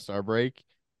post All-Star break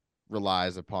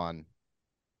relies upon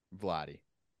Vladdy.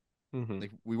 Mm-hmm.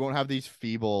 Like we won't have these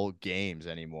feeble games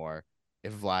anymore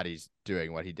if Vladdy's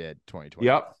doing what he did 2020.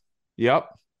 Yep.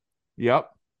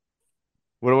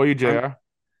 What about you, JR?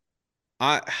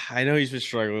 I know he's been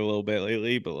struggling a little bit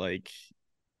lately, but like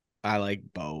I like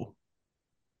Bo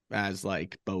as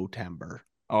like Bo Timber.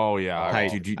 Oh yeah.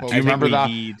 Oh, do you remember that?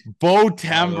 Bo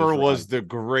Timber was the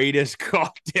greatest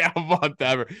goddamn month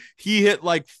ever. He hit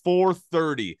like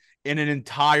 430 in an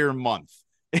entire month.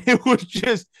 It was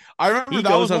just, I remember he that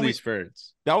goes was on these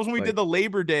spurts. That was when we did the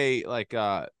Labor Day, like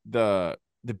the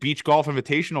beach golf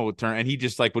invitational turn, and he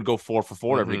just like would go 4 for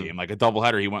 4 every game, like a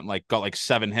doubleheader. He went like got like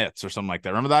 7 hits or something like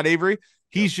that. Remember that, Avery?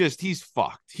 He's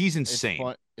fucked. He's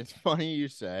insane. It's funny you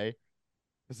say.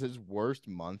 It's his worst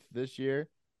month this year.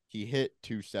 He hit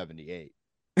 278.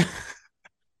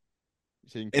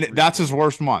 And that's his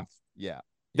worst month. Yeah.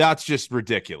 That's just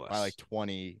ridiculous. By like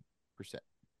 20%,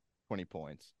 20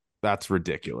 points. That's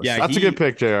ridiculous. Yeah, that's a good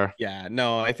pick, JR. Yeah,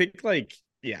 no, I think like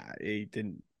he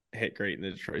didn't hit great in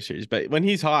the Detroit series, but when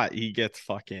he's hot, he gets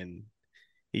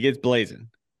blazing.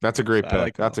 That's a great pick.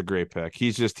 Like that's a great pick.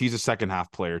 He's a second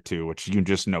half player too, which you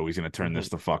just know he's going to turn this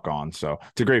the fuck on. So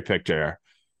it's a great pick, JR.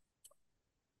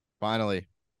 Finally,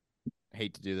 I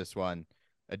hate to do this one.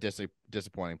 A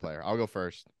disappointing player. I'll go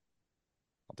first.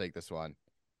 I'll take this one.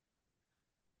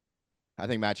 I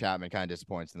think Matt Chapman kind of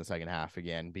disappoints in the second half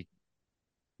again.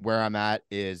 Where I'm at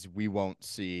is we won't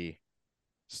see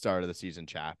start of the season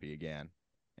Chappie again,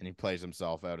 and he plays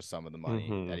himself out of some of the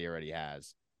money that he already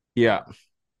has. Yeah.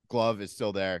 Glove is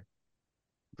still there.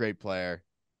 Great player.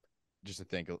 Just to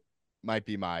think might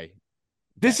be my.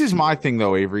 This is my thing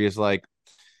though, Avery, is like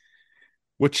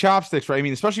with chopsticks, right? I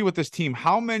mean, especially with this team,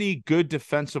 how many good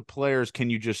defensive players can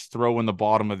you just throw in the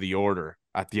bottom of the order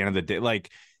at the end of the day?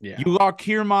 Like you got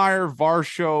Kiermaier,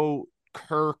 Varsho,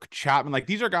 Kirk, Chapman. Like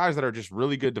these are guys that are just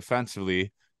really good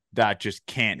defensively that just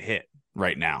can't hit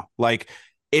right now. Like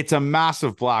it's a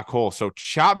massive black hole. So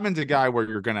Chapman's a guy where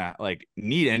you're gonna like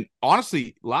need. And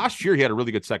honestly, last year he had a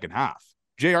really good second half.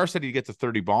 JR said he'd get to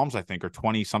 30 bombs, I think, or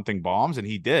 20 something bombs, and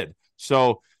he did.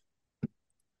 So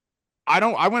I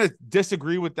want to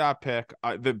disagree with that pick.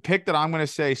 The pick that I'm going to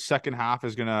say second half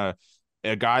is a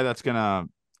guy that's going to,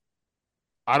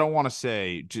 I don't want to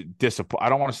say disappoint. I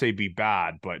don't want to say be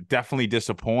bad, but definitely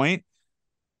disappoint.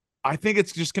 I think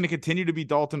it's just going to continue to be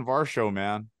Dalton Varsho,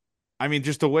 man. I mean,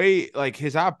 just the way like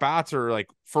his at bats are like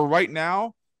for right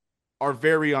now are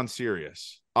very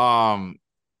unserious.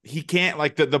 He can't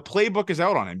like the playbook is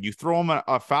out on him. You throw him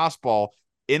a fastball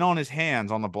in on his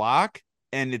hands on the block,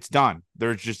 and it's done.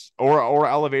 There's just or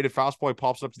elevated fastball, he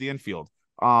pops up to the infield.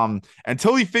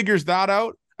 Until he figures that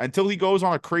out, until he goes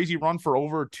on a crazy run for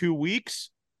over 2 weeks,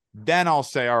 then I'll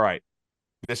say, all right,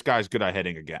 this guy's good at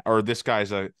hitting again, or this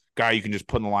guy's a guy you can just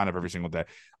put in the lineup every single day.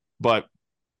 But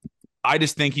I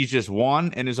just think he's just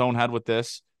one in his own head with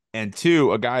this, and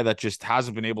two, a guy that just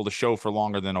hasn't been able to show for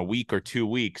longer than a week or 2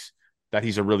 weeks that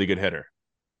he's a really good hitter,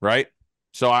 right?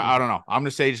 So I don't know. I'm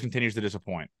going to say he just continues to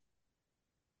disappoint.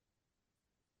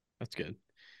 That's good.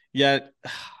 Yeah,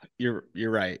 you're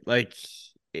right. Like,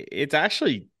 it's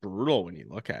actually brutal when you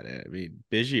look at it. I mean,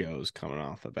 Biggio's coming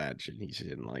off the bench and he's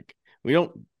hitting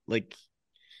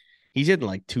he's hitting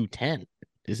like 210,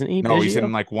 isn't he? No, Biggio? he's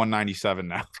hitting like 197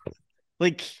 now.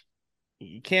 Like,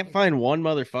 you can't find one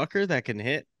motherfucker that can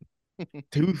hit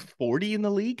 240 in the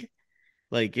league.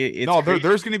 Like, it's no,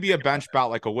 there's going to be a bench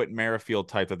bout like a Whit Merrifield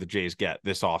type that the Jays get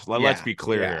this off. Let's be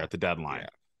clear here at the deadline. Yeah.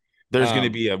 There's going to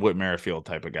be a Whit Merrifield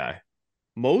type of guy.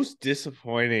 Most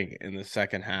disappointing in the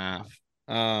second half.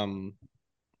 I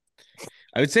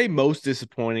would say most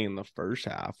disappointing in the first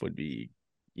half would be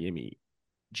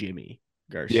Jimmy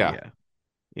Garcia. Yeah.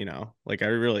 You know, like I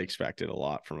really expected a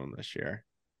lot from him this year.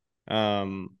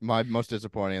 My most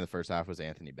disappointing in the first half was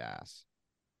Anthony Bass.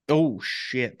 Oh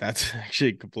shit, that's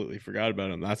actually completely forgot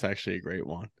about him. That's actually a great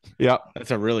one. Yeah,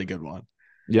 that's a really good one.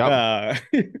 Yeah,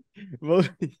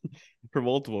 for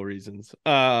multiple reasons.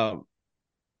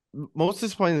 Most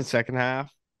disappointing in the second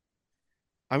half,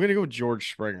 I'm gonna go with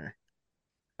George Springer.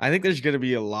 I think there's gonna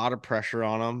be a lot of pressure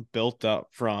on him built up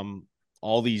from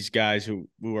all these guys who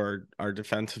are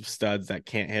defensive studs that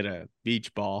can't hit a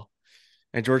beach ball.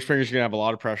 And George Springer's going to have a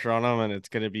lot of pressure on him, and it's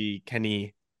going to be, can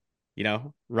he,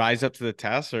 rise up to the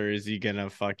test, or is he going to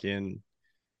fucking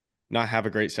not have a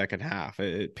great second half?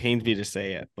 It pains me to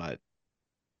say it, but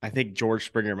I think George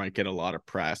Springer might get a lot of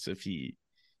press if he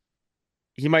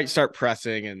might start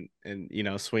pressing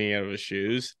and swinging out of his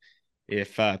shoes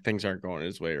if things aren't going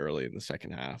his way early in the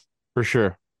second half. For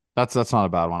sure. That's not a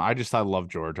bad one. I love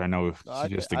George. I know he's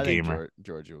just a gamer.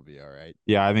 George will be all right.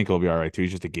 Yeah, I think he'll be all right too.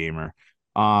 He's just a gamer.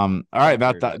 All right.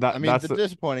 The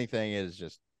disappointing thing is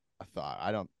just a thought.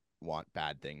 I don't want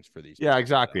bad things for these. Yeah,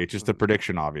 exactly. It's just a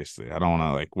prediction. Obviously, I don't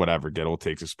want to get old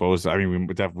takes exposed. I mean,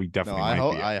 we definitely.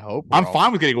 I hope. I'm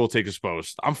fine with getting old takes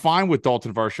exposed. I'm fine with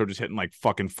Dalton Varsho just hitting like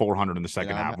fucking 400 in the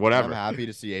second half. Whatever. I'm happy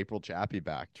to see April Chappie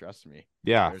back. Trust me.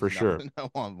 Yeah, for sure. I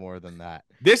want more than that.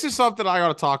 This is something I got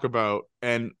to talk about,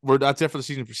 and that's it for the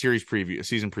season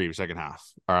preview, second half.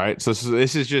 All right. So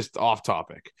this is just off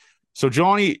topic. So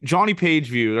Johnny Phone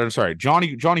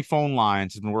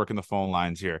Lines has been working the phone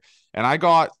lines here, and I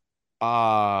got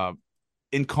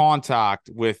in contact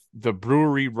with the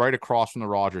brewery right across from the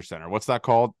Rogers Center. What's that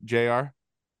called, JR?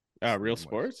 Real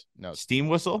Sports? No, Steam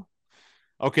Whistle.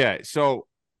 Okay, so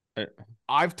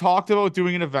I've talked about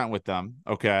doing an event with them,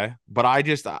 okay? But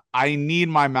I need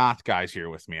my math guys here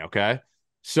with me, okay?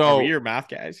 So are we your math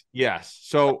guys? Yes.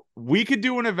 So we could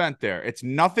do an event there. It's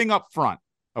nothing up front,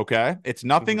 okay? It's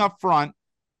nothing up front,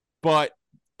 but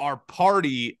our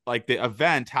party, like the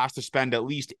event, has to spend at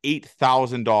least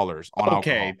 $8,000 on alcohol.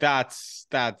 Okay, that's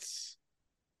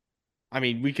I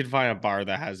mean, we could find a bar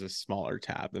that has a smaller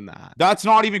tab than that. That's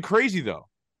not even crazy though.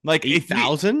 Like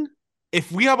 8,000?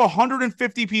 If we have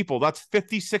 150 people, that's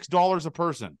 $56 a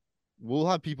person. We'll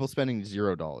have people spending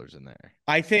 $0 in there.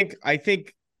 I think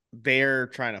they're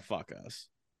trying to fuck us.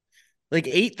 Like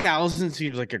 8,000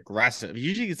 seems like aggressive.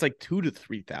 Usually it's like 2,000 to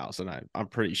 3,000. I'm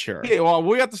pretty sure. Yeah, well,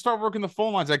 we have to start working the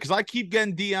phone lines because I keep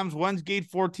getting DMs. When's Gate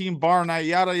 14 bar night?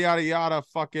 Yada yada yada.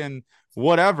 Fucking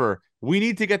whatever. We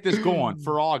need to get this going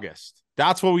for August.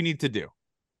 That's what we need to do.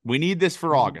 We need this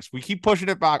for August. We keep pushing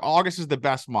it back. August is the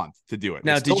best month to do it.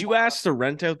 Now, did you ask to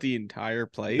rent out the entire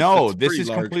place? No, this is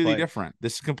completely different.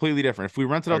 This is completely different. If we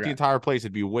rented out the entire place,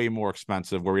 it'd be way more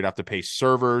expensive where we'd have to pay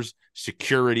servers,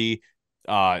 security,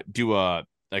 do a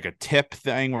tip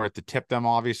thing where we have to tip them,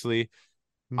 obviously.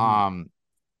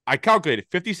 I calculated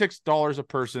 $56 a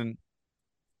person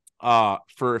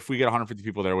for if we get 150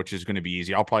 people there, which is going to be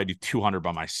easy. I'll probably do 200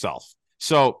 by myself.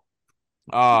 So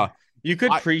you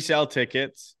could pre-sell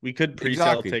tickets. We could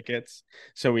pre-sell tickets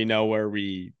so we know where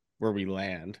we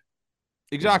land.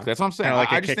 Exactly. That's what I'm saying.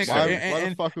 Like I just think why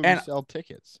the fuck would we sell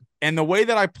tickets? And the way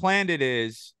that I planned it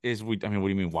is what do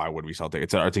you mean? Why would we sell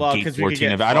tickets? It's a Gate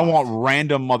 14 event. I don't want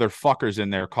random motherfuckers in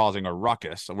there causing a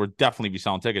ruckus. So we're definitely be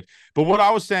selling tickets. But what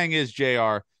I was saying is,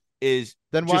 JR, is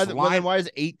then why is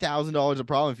 $8,000 a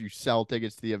problem if you sell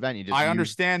tickets to the event? I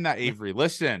understand that, Avery.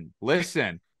 Listen.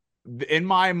 In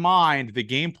my mind, the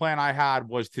game plan I had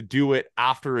was to do it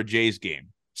after a Jays game.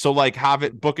 So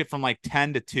book it from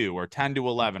 10 to 2 or 10 to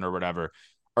 11 or whatever,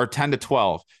 or 10 to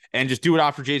 12, and just do it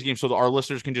after Jays game so that our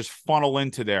listeners can just funnel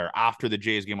into there after the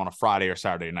Jays game on a Friday or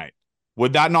Saturday night.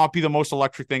 Would that not be the most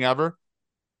electric thing ever?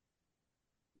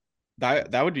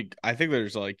 That would be. I think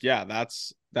there's like, yeah,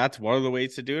 that's one of the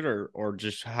ways to do it, or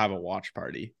just have a watch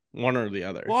party, one or the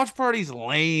other. Watch party's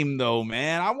lame though,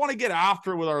 man. I want to get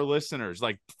after it with our listeners,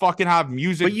 like fucking have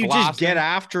music. But you just get blasting.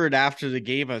 after it after the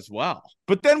game as well.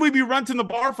 But then we'd be renting the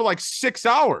bar for like 6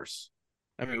 hours.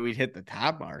 I mean, we'd hit the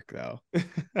tab mark though,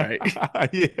 right?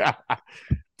 Yeah,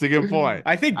 it's a good point.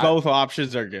 I think both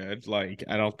options are good. Like,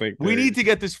 I don't think we need to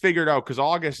get this figured out because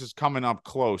August is coming up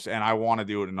close, and I want to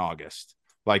do it in August.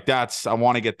 Like I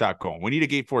want to get that going. We need a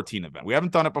Gate 14 event. We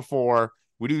haven't done it before.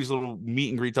 We do these little meet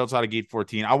and greets outside of Gate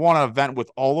 14. I want an event with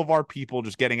all of our people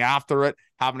just getting after it,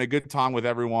 having a good time with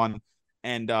everyone.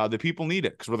 And the people need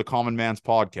it because we're the Common Man's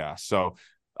podcast. So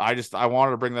I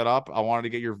wanted to bring that up. I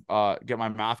wanted to get my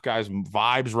math guys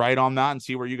vibes right on that and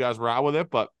see where you guys were at with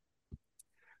it. But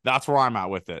that's where I'm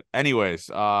at with it. Anyways,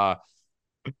 I'm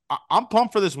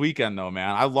pumped for this weekend though,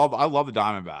 man. I love the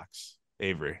Diamondbacks,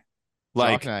 Avery.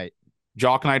 Like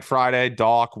Jock Night Friday,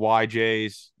 Doc,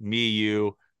 YJ's, me,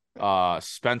 you,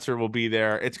 Spencer will be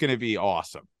there. It's gonna be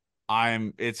awesome.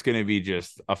 It's gonna be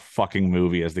just a fucking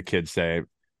movie, as the kids say.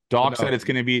 Doc said it's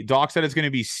gonna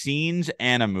be scenes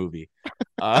and a movie.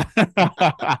 But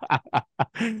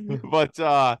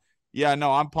yeah,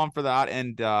 no, I'm pumped for that.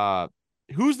 And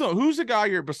who's the guy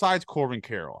you're besides Corbin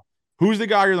Carroll? Who's the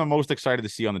guy you're the most excited to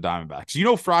see on the Diamondbacks? You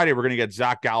know, Friday we're gonna get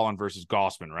Zach Gallen versus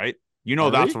Gossman, right? You know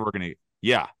that's what we're gonna.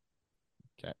 Yeah.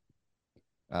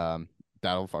 Okay.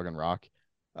 That'll fucking rock.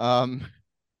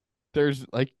 There's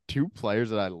like two players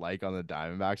that I like on the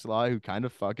Diamondbacks a lot who kind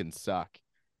of fucking suck,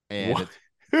 and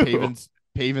it's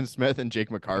Pavin Smith and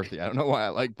Jake McCarthy. I don't know why I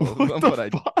like both of them,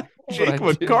 but Jake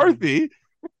McCarthy.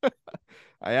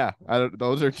 Yeah,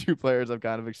 those are two players I'm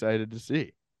kind of excited to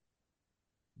see.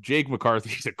 Jake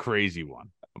McCarthy's a crazy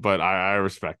one, but I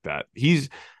respect that. He's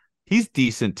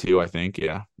decent too, I think.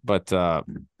 Yeah, but I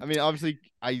mean, obviously,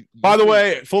 By the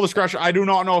way, full discretion, I do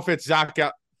not know if it's Zach.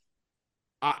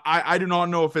 I do not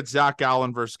know if it's Zach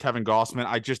Allen versus Kevin Gossman.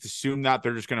 I just assume that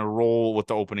they're just going to roll with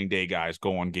the opening day guys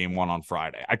going game one on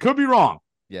Friday. I could be wrong.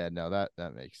 Yeah, no, that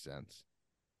makes sense.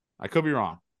 I could be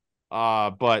wrong.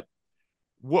 But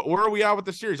where are we at with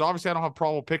the series? Obviously, I don't have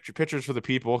probable pictures for the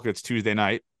people because it's Tuesday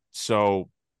night. So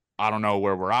I don't know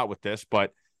where we're at with this,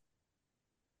 but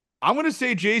I'm going to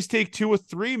say Jays take 2 or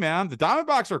 3, man. The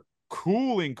Diamondbacks are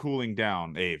cooling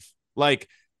down, Ave. Like,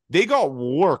 they got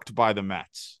worked by the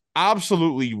Mets.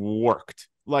 Absolutely worked.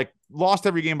 Like, lost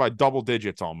every game by double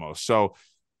digits almost. So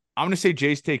I'm going to say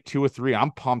Jays take 2 or 3.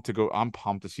 I'm pumped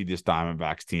to see this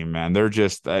Diamondbacks team, man. They're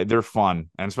just, they're fun.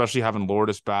 And especially having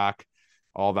Lourdes back,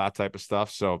 all that type of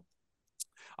stuff. So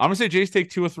I'm going to say Jays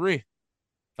take 2 or 3.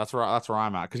 That's where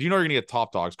I'm at. Because you know you're going to get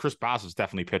top dogs. Chris Bassitt's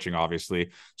definitely pitching, obviously.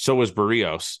 So is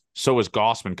Barrios. So is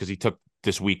Gossman because he took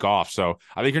this week off. So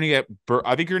I think you're going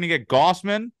to get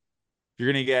Gossman.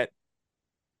 You're going to get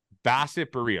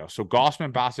Bassitt, Barrios. So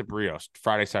Gossman, Bassitt, Barrios,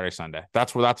 Friday, Saturday, Sunday.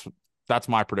 That's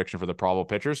my prediction for the probable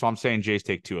pitcher. So I'm saying Jays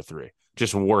take 2 or 3.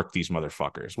 Just work these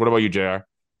motherfuckers. What about you, JR?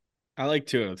 I like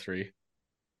 2 out of 3.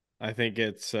 I think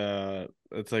it's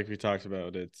like we talked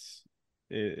about. It's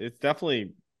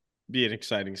definitely be an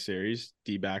exciting series.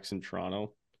 D-backs in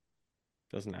Toronto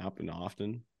doesn't happen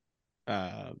often.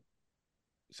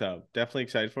 So definitely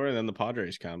excited for it. And then the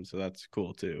Padres come, so that's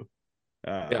cool too.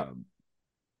 Yeah.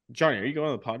 Johnny, are you going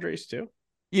to the Padres too?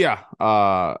 Yeah.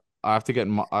 I have to get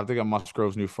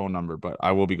Musgrove's new phone number, but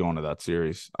I will be going to that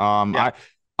series. Yeah.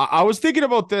 I was thinking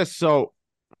about this. So,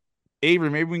 Avery,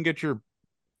 maybe we can get your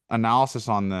analysis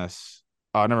on this.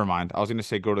 Never mind. I was going to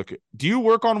say do you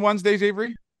work on Wednesdays,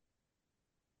 Avery?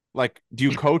 Like, do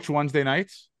you coach Wednesday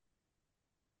nights?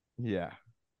 Yeah.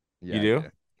 You do?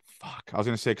 Fuck. I was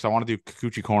going to say, because I want to do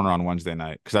Kikuchi Corner on Wednesday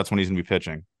night, because that's when he's going to be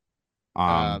pitching.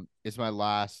 It's my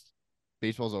last.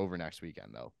 Baseball's over next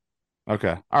weekend, though.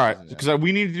 Okay. All right. Because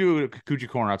we need to do Kikuchi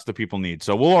Corner. That's the people need.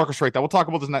 So we'll orchestrate that. We'll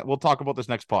talk about this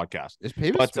next podcast. Is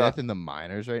Pavin Smith in the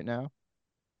minors right now?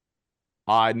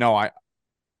 No, I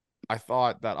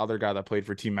thought that other guy that played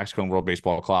for Team Mexico in World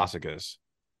Baseball Classic is.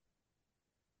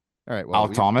 All right. Well,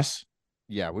 Alec Thomas.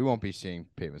 Yeah, we won't be seeing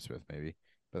Pavin Smith, maybe.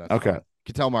 But that's okay. Fine.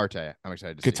 Ketel Marte, I'm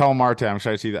excited to see. Ketel Marte, I'm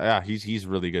excited to see that. Yeah, he's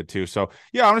really good too. So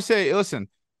yeah, I'm gonna say, listen.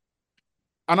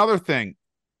 Another thing,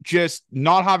 just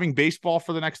not having baseball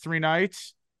for the next 3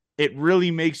 nights, it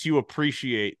really makes you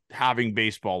appreciate having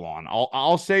baseball on.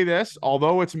 I'll say this,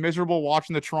 although it's miserable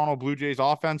watching the Toronto Blue Jays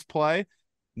offense play,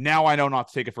 now I know not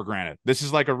to take it for granted. This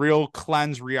is like a real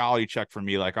cleanse reality check for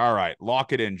me. Like, all right,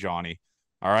 lock it in, Johnny.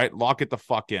 All right, lock it the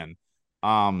fuck in.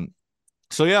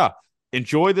 So yeah,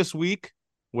 enjoy this week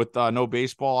with no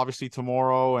baseball, obviously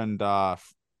tomorrow and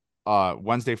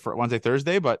Wednesday,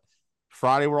 Thursday, but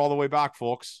Friday, we're all the way back,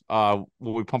 folks. We'll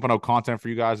be pumping out content for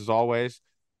you guys as always.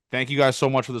 Thank you guys so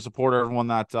much for the support, everyone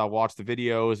that watched the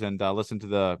videos and listened to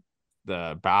the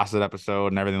Bassitt episode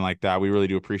and everything like that. We really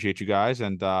do appreciate you guys,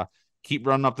 and keep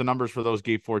running up the numbers for those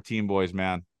Gate 14 boys,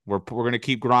 man. We're gonna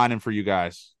keep grinding for you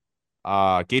guys.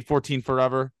 Gate 14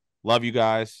 forever. Love you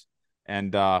guys,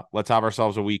 and let's have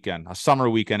ourselves a summer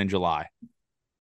weekend in July.